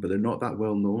 but they're not that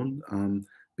well known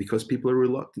because people are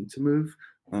reluctant to move.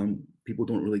 People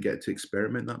don't really get to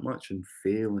experiment that much and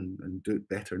fail and do it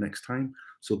better next time.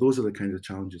 So those are the kinds of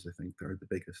challenges I think that are the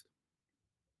biggest.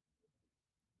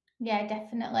 Yeah,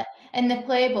 definitely. And the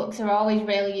playbooks are always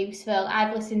really useful.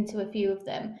 I've listened to a few of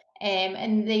them,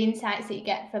 and the insights that you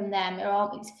get from them are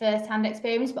all it's first-hand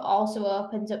experience, but also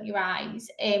opens up your eyes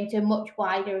to a much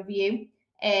wider view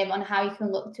on how you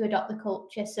can look to adopt the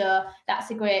culture. So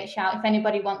that's a great shout. If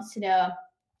anybody wants to know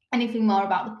anything more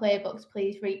about the playbooks,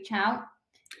 please reach out.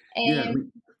 Yeah,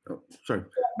 sorry.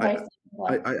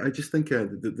 I just think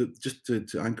just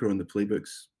to anchor on the playbooks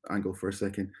angle for a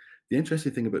second, the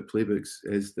interesting thing about playbooks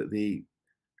is that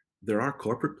there are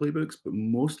corporate playbooks, but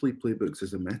mostly playbooks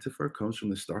as a metaphor comes from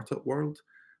the startup world.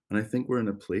 And I think we're in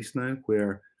a place now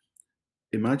where,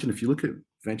 imagine if you look at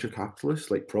venture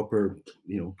capitalists, like proper,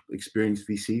 experienced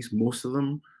VCs, most of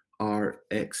them are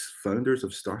ex-founders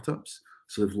of startups.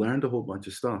 So they've learned a whole bunch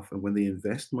of stuff. And when they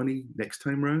invest money next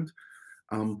time around,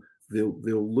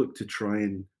 they'll look to try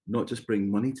and not just bring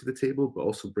money to the table, but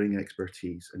also bring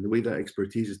expertise. And the way that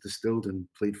expertise is distilled and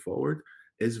played forward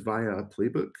is via a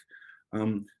playbook.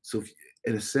 So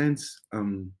in a sense,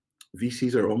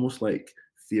 VCs are almost like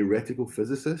theoretical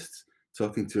physicists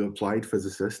talking to applied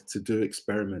physicists to do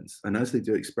experiments. And as they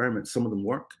do experiments, some of them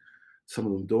work, some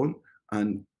of them don't.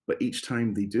 But each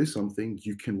time they do something,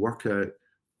 you can work out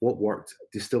what worked,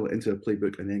 distill it into a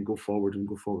playbook, and then go forward and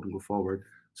go forward and go forward.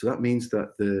 So that means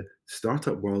that the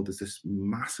startup world is this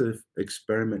massive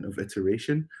experiment of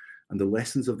iteration, and the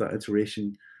lessons of that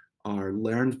iteration are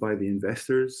learned by the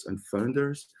investors and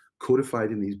founders,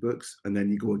 codified in these books, and then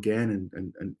you go again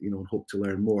and hope to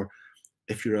learn more.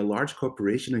 If you're a large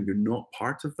corporation and you're not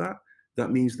part of that,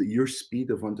 that means that your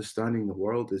speed of understanding the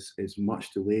world is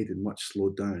much delayed and much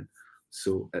slowed down.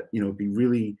 So it'd be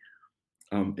really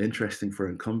interesting for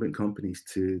incumbent companies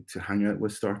to hang out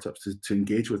with startups, to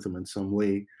engage with them in some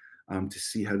way, to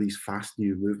see how these fast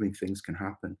new moving things can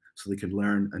happen so they can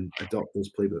learn and adopt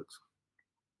those playbooks.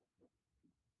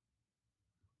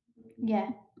 Yeah,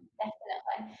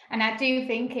 definitely. And I do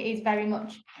think it is very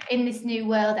much in this new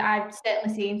world. I've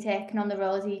certainly seen taking on the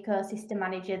role as ecosystem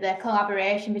manager, the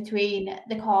collaboration between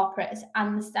the corporates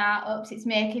and the startups. It's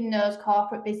making those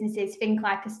corporate businesses think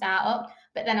like a startup,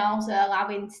 but then also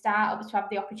allowing startups to have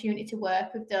the opportunity to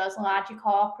work with those larger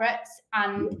corporates,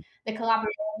 and the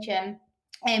collaboration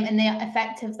and the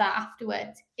effect of that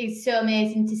afterwards is so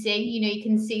amazing to see. You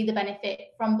can see the benefit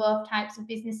from both types of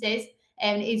businesses,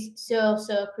 and is so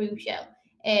crucial,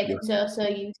 and so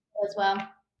useful as well.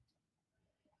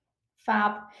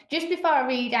 Fab. Just before I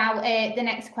read out the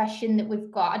next question that we've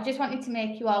got, I just wanted to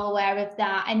make you all aware of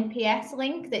that NPS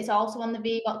link that's also on the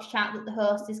VBox chat that the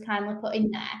host has kindly put in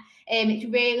there. It's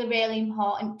really, really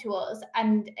important to us,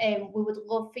 and we would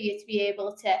love for you to be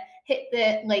able to hit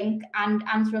the link and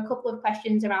answer a couple of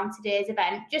questions around today's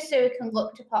event, just so we can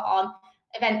look to put on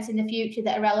events in the future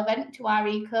that are relevant to our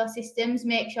ecosystems,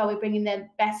 make sure we're bringing the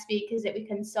best speakers that we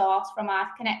can source from our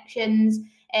connections,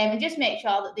 and just make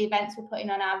sure that the events we're putting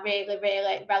on are really,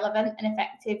 really relevant and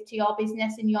effective to your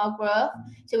business and your growth.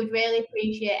 So we'd really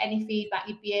appreciate any feedback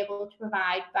you'd be able to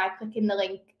provide by clicking the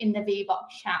link in the VBox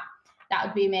chat. That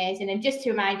would be amazing. And just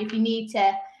to remind you, if you need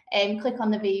to click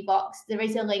on the VBox, there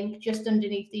is a link just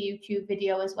underneath the YouTube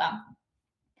video as well.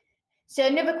 So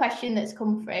another question that's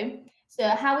come through. So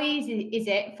how easy is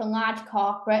it for large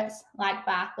corporates like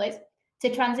Barclays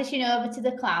to transition over to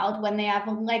the cloud when they have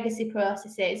legacy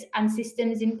processes and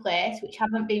systems in place which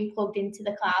haven't been plugged into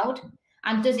the cloud?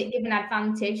 And does it give an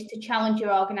advantage to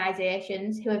challenger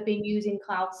organisations who have been using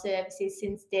cloud services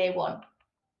since day one?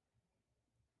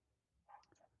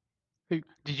 Who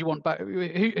did you want? Do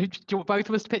you want both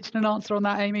of us to pitch in an answer on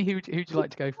that, Amy? Who'd you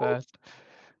like to go first?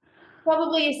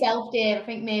 Probably yourself, Dave. I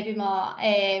think maybe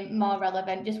more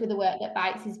relevant, just with the work that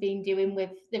Bytes has been doing with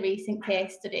the recent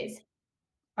case studies.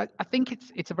 I think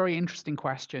it's a very interesting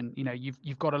question. You know,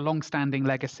 you've got a long-standing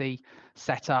legacy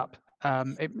set up. I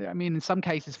mean, in some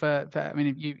cases, I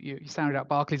mean, you sounded out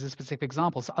Barclays as a specific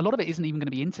example. So a lot of it isn't even going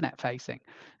to be internet facing.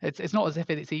 It's not as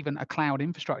if it's even a cloud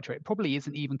infrastructure. It probably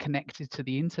isn't even connected to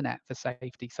the internet for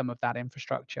safety, some of that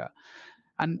infrastructure.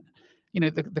 And you know,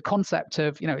 the concept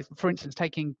of, you know, for instance,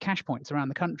 taking cash points around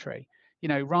the country, you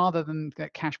know, rather than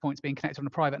cash points being connected on a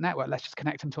private network, let's just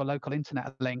connect them to a local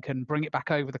internet link and bring it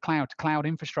back over the cloud to cloud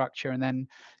infrastructure. And then,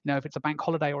 you know, if it's a bank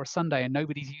holiday or a Sunday and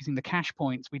nobody's using the cash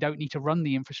points, we don't need to run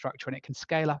the infrastructure and it can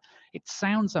scale up. It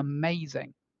sounds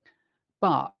amazing,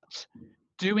 but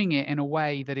doing it in a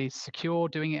way that is secure,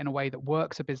 doing it in a way that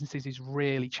works for businesses is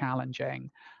really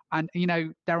challenging. And, you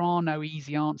know, there are no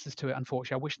easy answers to it,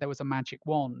 unfortunately. I wish there was a magic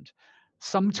wand.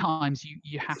 Sometimes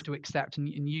you have to accept and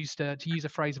use to use a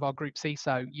phrase of our group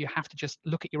CISO, you have to just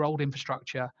look at your old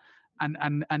infrastructure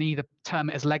and either term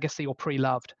it as legacy or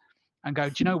pre-loved and go,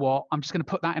 do you know what? I'm just going to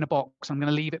put that in a box. I'm going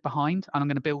to leave it behind and I'm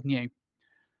going to build new.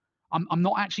 I'm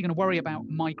not actually going to worry about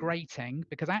migrating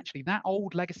because actually that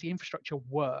old legacy infrastructure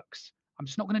works. I'm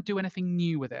just not going to do anything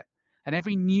new with it. And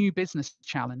every new business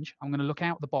challenge, I'm going to look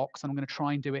out the box and I'm going to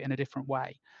try and do it in a different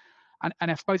way.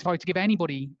 And I suppose if I were to give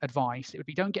anybody advice, it would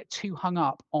be don't get too hung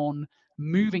up on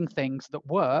moving things that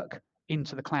work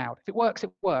into the cloud. If it works, it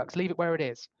works. Leave it where it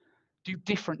is. Do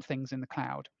different things in the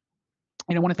cloud.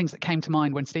 You know, one of the things that came to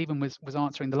mind when Steven was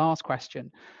answering the last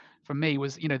question from me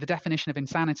was, you know, the definition of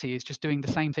insanity is just doing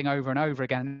the same thing over and over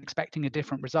again and expecting a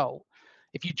different result.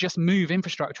 If you just move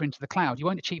infrastructure into the cloud, you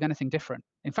won't achieve anything different.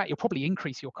 In fact, you'll probably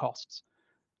increase your costs,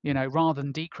 you know, rather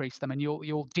than decrease them, and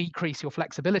you'll decrease your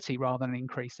flexibility rather than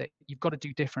increase it. You've got to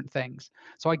do different things.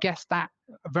 So I guess that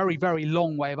a very, very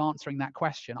long way of answering that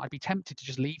question. I'd be tempted to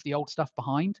just leave the old stuff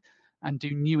behind and do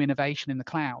new innovation in the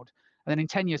cloud. And then in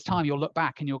 10 years' time, you'll look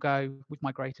back and you'll go, we've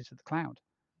migrated to the cloud,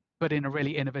 but in a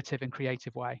really innovative and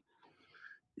creative way.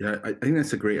 Yeah, I think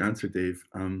that's a great answer, Dave.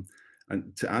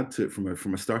 And to add to it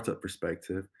from a startup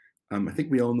perspective, I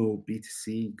think we all know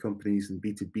B2C companies and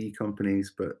B2B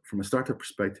companies, but from a startup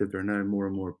perspective, there are now more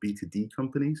and more B2D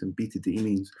companies, and B2D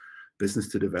means business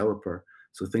to developer.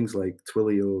 So things like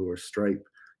Twilio or Stripe,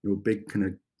 you know, big kind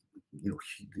of, you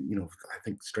know, I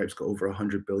think Stripe's got over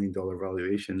 $100 billion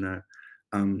valuation now,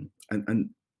 and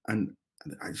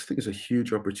I just think there's a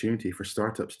huge opportunity for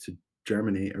startups to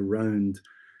germinate around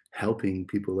helping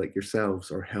people like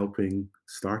yourselves or helping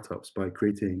startups by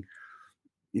creating,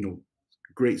 you know,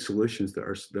 great solutions that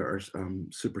are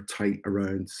super tight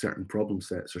around certain problem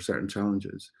sets or certain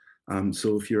challenges.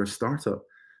 So if you're a startup,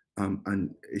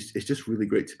 and it's just really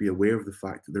great to be aware of the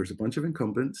fact that there's a bunch of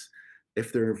incumbents.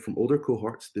 If they're from older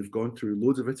cohorts, they've gone through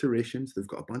loads of iterations. They've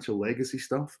got a bunch of legacy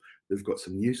stuff. They've got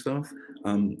some new stuff.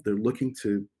 They're looking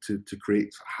to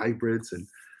create hybrids and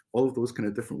all of those kind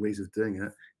of different ways of doing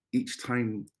it. Each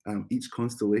time, each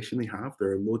constellation they have,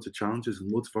 there are loads of challenges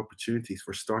and loads of opportunities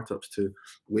for startups to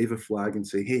wave a flag and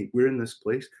say, hey, we're in this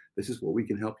place. This is what we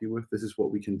can help you with. This is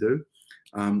what we can do.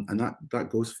 And that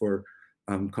goes for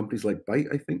companies like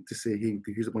Byte, I think, to say, hey,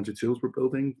 here's a bunch of tools we're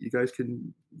building you guys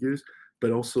can use.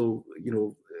 But also, you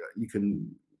know, you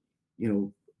can, you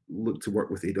know, look to work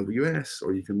with AWS,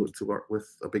 or you can look to work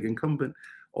with a big incumbent,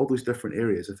 all those different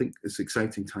areas. I think it's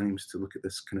exciting times to look at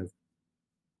this kind of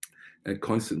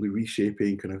constantly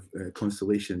reshaping kind of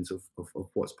constellations of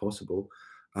what's possible.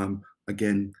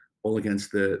 Again, all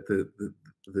against the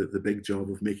the big job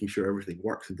of making sure everything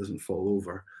works and doesn't fall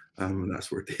over. And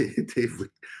that's where Dave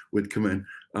would come in.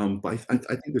 But I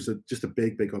think there's just a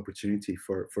big opportunity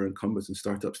for incumbents and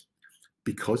startups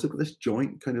because of this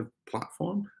joint kind of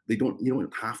platform. You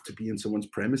don't have to be in someone's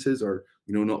premises or,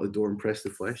 knock the door and press the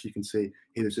flesh. You can say,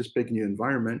 hey, there's this big new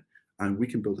environment and we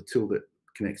can build a tool that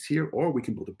connects here, or we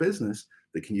can build a business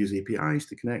that can use APIs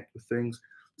to connect with things.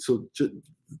 So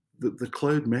the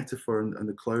cloud metaphor and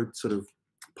the cloud sort of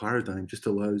paradigm just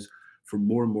allows for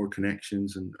more and more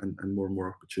connections and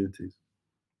more opportunities.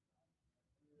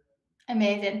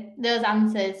 Amazing. Those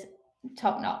answers,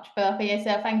 top notch, both of you.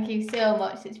 So thank you so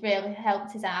much. It's really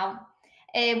helped us out.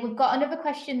 We've got another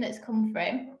question that's come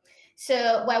through.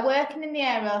 So we're working in the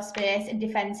aerospace and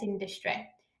defence industry.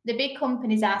 The big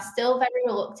companies are still very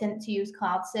reluctant to use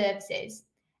cloud services.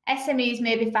 SMEs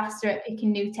may be faster at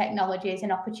picking new technologies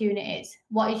and opportunities.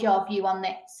 What is your view on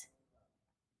this?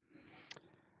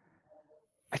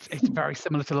 It's very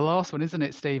similar to the last one, isn't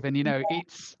it, Stephen?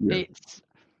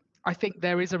 I think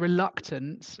there is a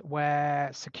reluctance where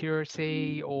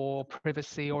security or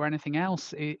privacy or anything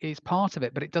else is part of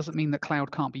it, but it doesn't mean that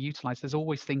cloud can't be utilized. There's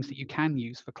always things that you can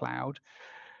use for cloud.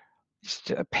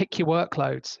 Just pick your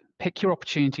workloads, pick your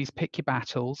opportunities, pick your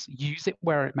battles, use it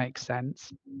where it makes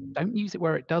sense. Don't use it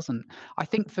where it doesn't. I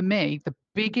think for me, the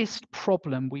biggest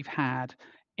problem we've had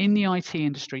in the IT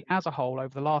industry as a whole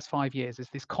over the last 5 years is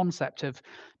this concept of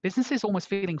businesses almost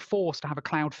feeling forced to have a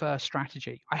cloud-first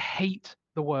strategy. I hate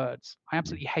the words. I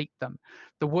absolutely hate them.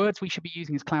 The words we should be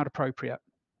using is cloud appropriate.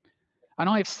 And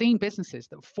I have seen businesses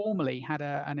that formerly had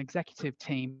an executive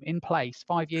team in place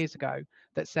 5 years ago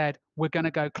that said, we're going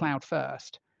to go cloud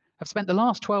first, have spent the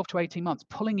last 12 to 18 months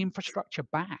pulling infrastructure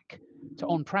back to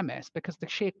on-premise because the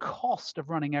sheer cost of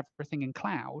running everything in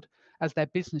cloud as their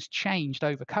business changed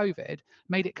over COVID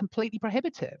made it completely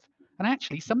prohibitive. And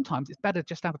actually, sometimes it's better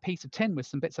just to have a piece of tin with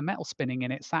some bits of metal spinning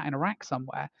in it, sat in a rack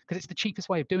somewhere, because it's the cheapest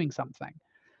way of doing something.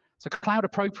 So cloud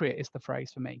appropriate is the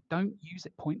phrase for me. Don't use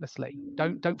it pointlessly.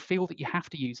 Don't feel that you have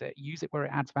to use it. Use it where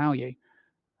it adds value.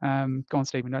 Go on,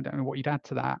 Stephen. I don't know what you'd add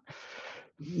to that.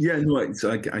 Yeah, no. So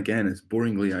again, it's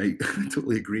boringly. I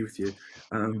totally agree with you.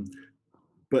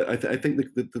 But I think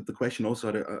the question also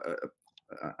had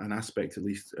an aspect, at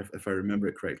least if I remember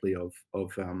it correctly, of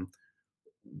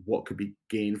what could be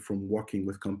gained from working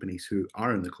with companies who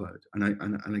are in the cloud.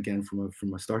 And again,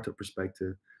 from a startup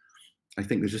perspective, I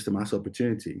think there's just a mass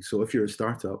opportunity. So if you're a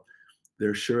startup,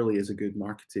 there surely is a good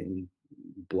marketing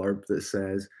blurb that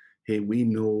says, hey, we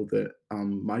know that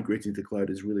migrating to cloud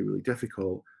is really, really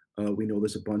difficult. We know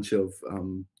there's a bunch of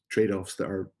trade-offs that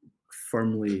are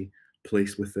firmly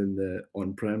placed within the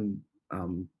on-prem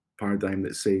paradigm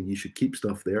that say you should keep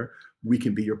stuff there. We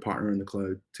can be your partner in the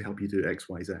cloud to help you do X,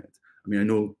 Y, Z. I mean, I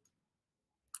know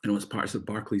it's parts of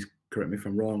Barclays, correct me if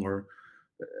I'm wrong, or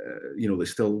they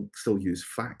still use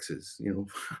faxes,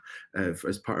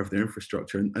 as part of their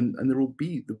infrastructure, and there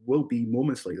will be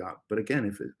moments like that. But again,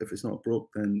 if it's not broke,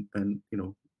 then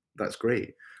that's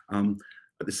great. At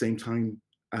the same time,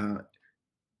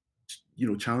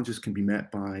 challenges can be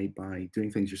met by doing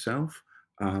things yourself.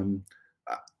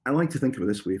 I like to think of it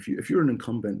this way: if you're an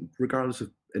incumbent, regardless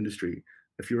of industry,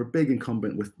 if you're a big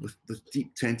incumbent with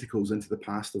deep tentacles into the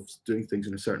past of doing things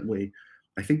in a certain way,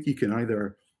 I think you can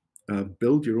either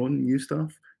build your own new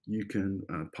stuff, you can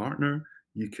partner,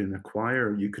 you can acquire,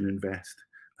 or you can invest.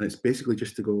 And it's basically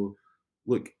just to go,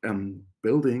 look,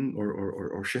 building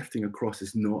or shifting across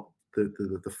is not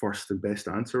the first and best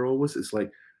answer always. It's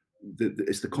like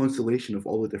it's the constellation of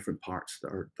all the different parts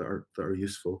that are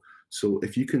useful. So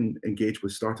if you can engage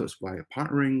with startups via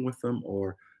partnering with them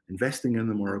or investing in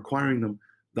them or acquiring them,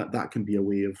 that can be a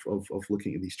way of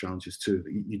looking at these challenges too.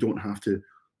 You don't have to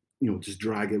just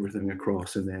drag everything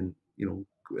across and then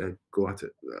go at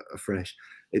it afresh.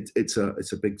 It's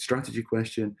a big strategy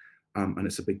question, and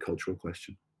it's a big cultural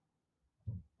question.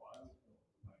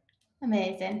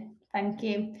 Amazing, thank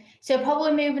you. So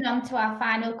probably moving on to our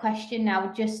final question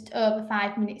now, just over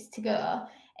 5 minutes to go.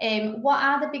 What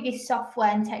are the biggest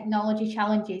software and technology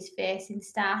challenges facing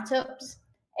startups?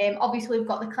 Obviously, we've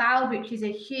got the cloud, which is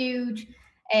a huge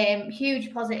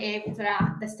positive for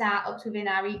the startups within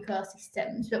our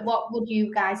ecosystems. But what would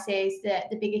you guys say is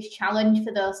the biggest challenge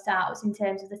for those startups in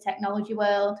terms of the technology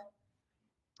world?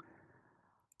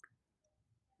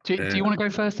 Do you want to go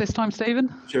first this time,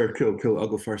 Stephen? Sure, cool. I'll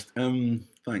go first.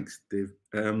 Thanks, Dave.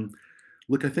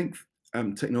 Look, I think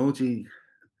technology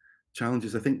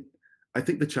challenges. I think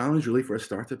the challenge really for a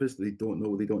startup is they don't know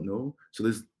what they don't know. So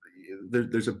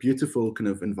there's a beautiful kind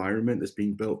of environment that's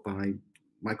being built by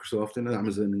Microsoft and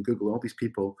Amazon and Google, all these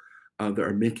people that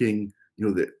are making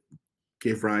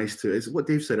gave rise to is what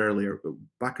Dave said earlier.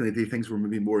 Back in the day, things were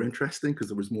maybe more interesting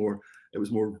because it was more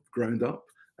ground up.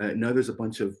 Now there's a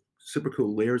bunch of super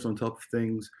cool layers on top of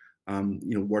things.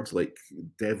 Words like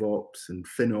DevOps and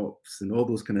FinOps and all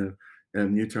those kind of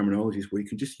new terminologies where you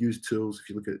can just use tools. If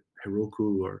you look at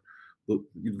Heroku or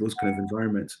those kind of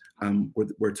environments,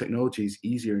 where technology is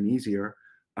easier and easier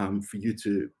for you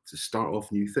to start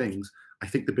off new things. I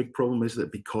think the big problem is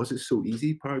that because it's so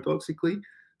easy, paradoxically,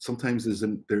 sometimes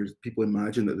there's people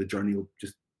imagine that the journey will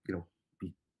just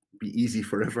be easy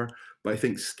forever. But I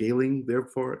think scaling,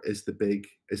 therefore, is the big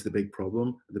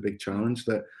problem, the big challenge.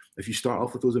 That if you start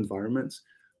off with those environments,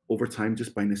 over time,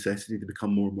 just by necessity, they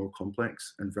become more and more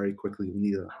complex, and very quickly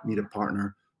you need a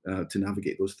partner to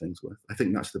navigate those things with. I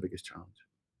think that's the biggest challenge.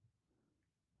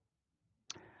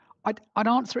 I'd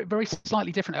answer it very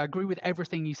slightly differently. I agree with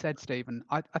everything you said, Stephen.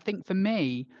 I think for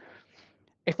me,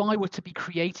 if I were to be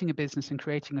creating a business and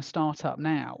creating a startup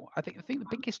now, I think the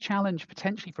biggest challenge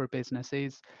potentially for a business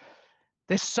is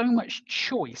there's so much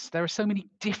choice. There are so many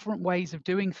different ways of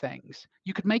doing things.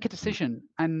 You could make a decision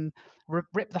and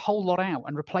rip the whole lot out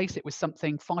and replace it with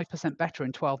something 5% better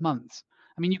in 12 months.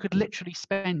 I mean, you could literally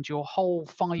spend your whole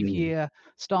 5-year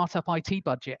startup IT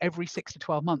budget every 6 to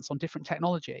 12 months on different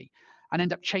technology and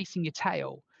end up chasing your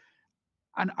tail.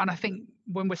 And I think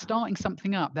when we're starting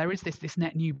something up, there is this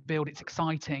net new build. It's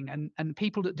exciting, and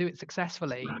people that do it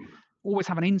successfully always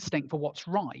have an instinct for what's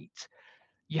right.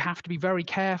 You have to be very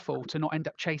careful to not end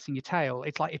up chasing your tail.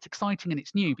 It's like, it's exciting and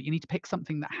it's new, but you need to pick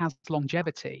something that has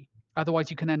longevity. Otherwise,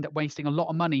 you can end up wasting a lot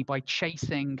of money by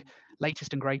chasing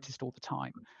latest and greatest all the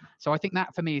time. So I think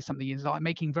that for me is something, is like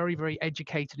making very, very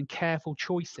educated and careful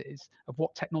choices of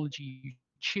what technology you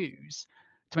choose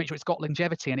to make sure it's got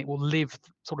longevity and it will live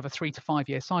sort of a 3 to 5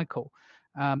 year cycle.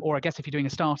 Or I guess if you're doing a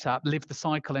startup, live the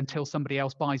cycle until somebody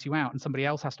else buys you out and somebody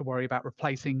else has to worry about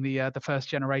replacing the first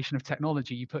generation of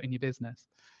technology you put in your business.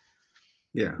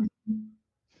 Yeah.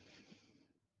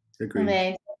 Agreed.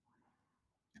 Amazing.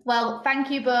 Well,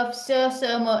 thank you both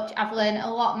so much. I've learned a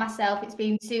lot myself. It's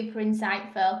been super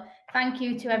insightful. Thank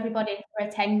you to everybody for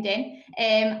attending.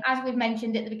 As we've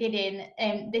mentioned at the beginning,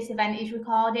 this event is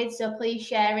recorded, so please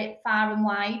share it far and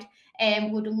wide.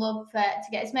 Would love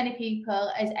to get as many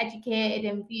people as educated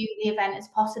and view the event as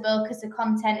possible, because the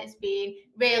content has been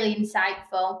really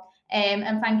insightful.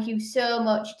 And thank you so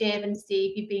much, Dave and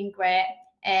Steve. You've been great.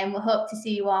 We'll hope to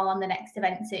see you all on the next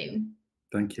event soon.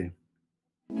 Thank you.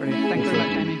 Brilliant. Thanks very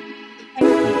much, Amy.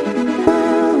 Thank you.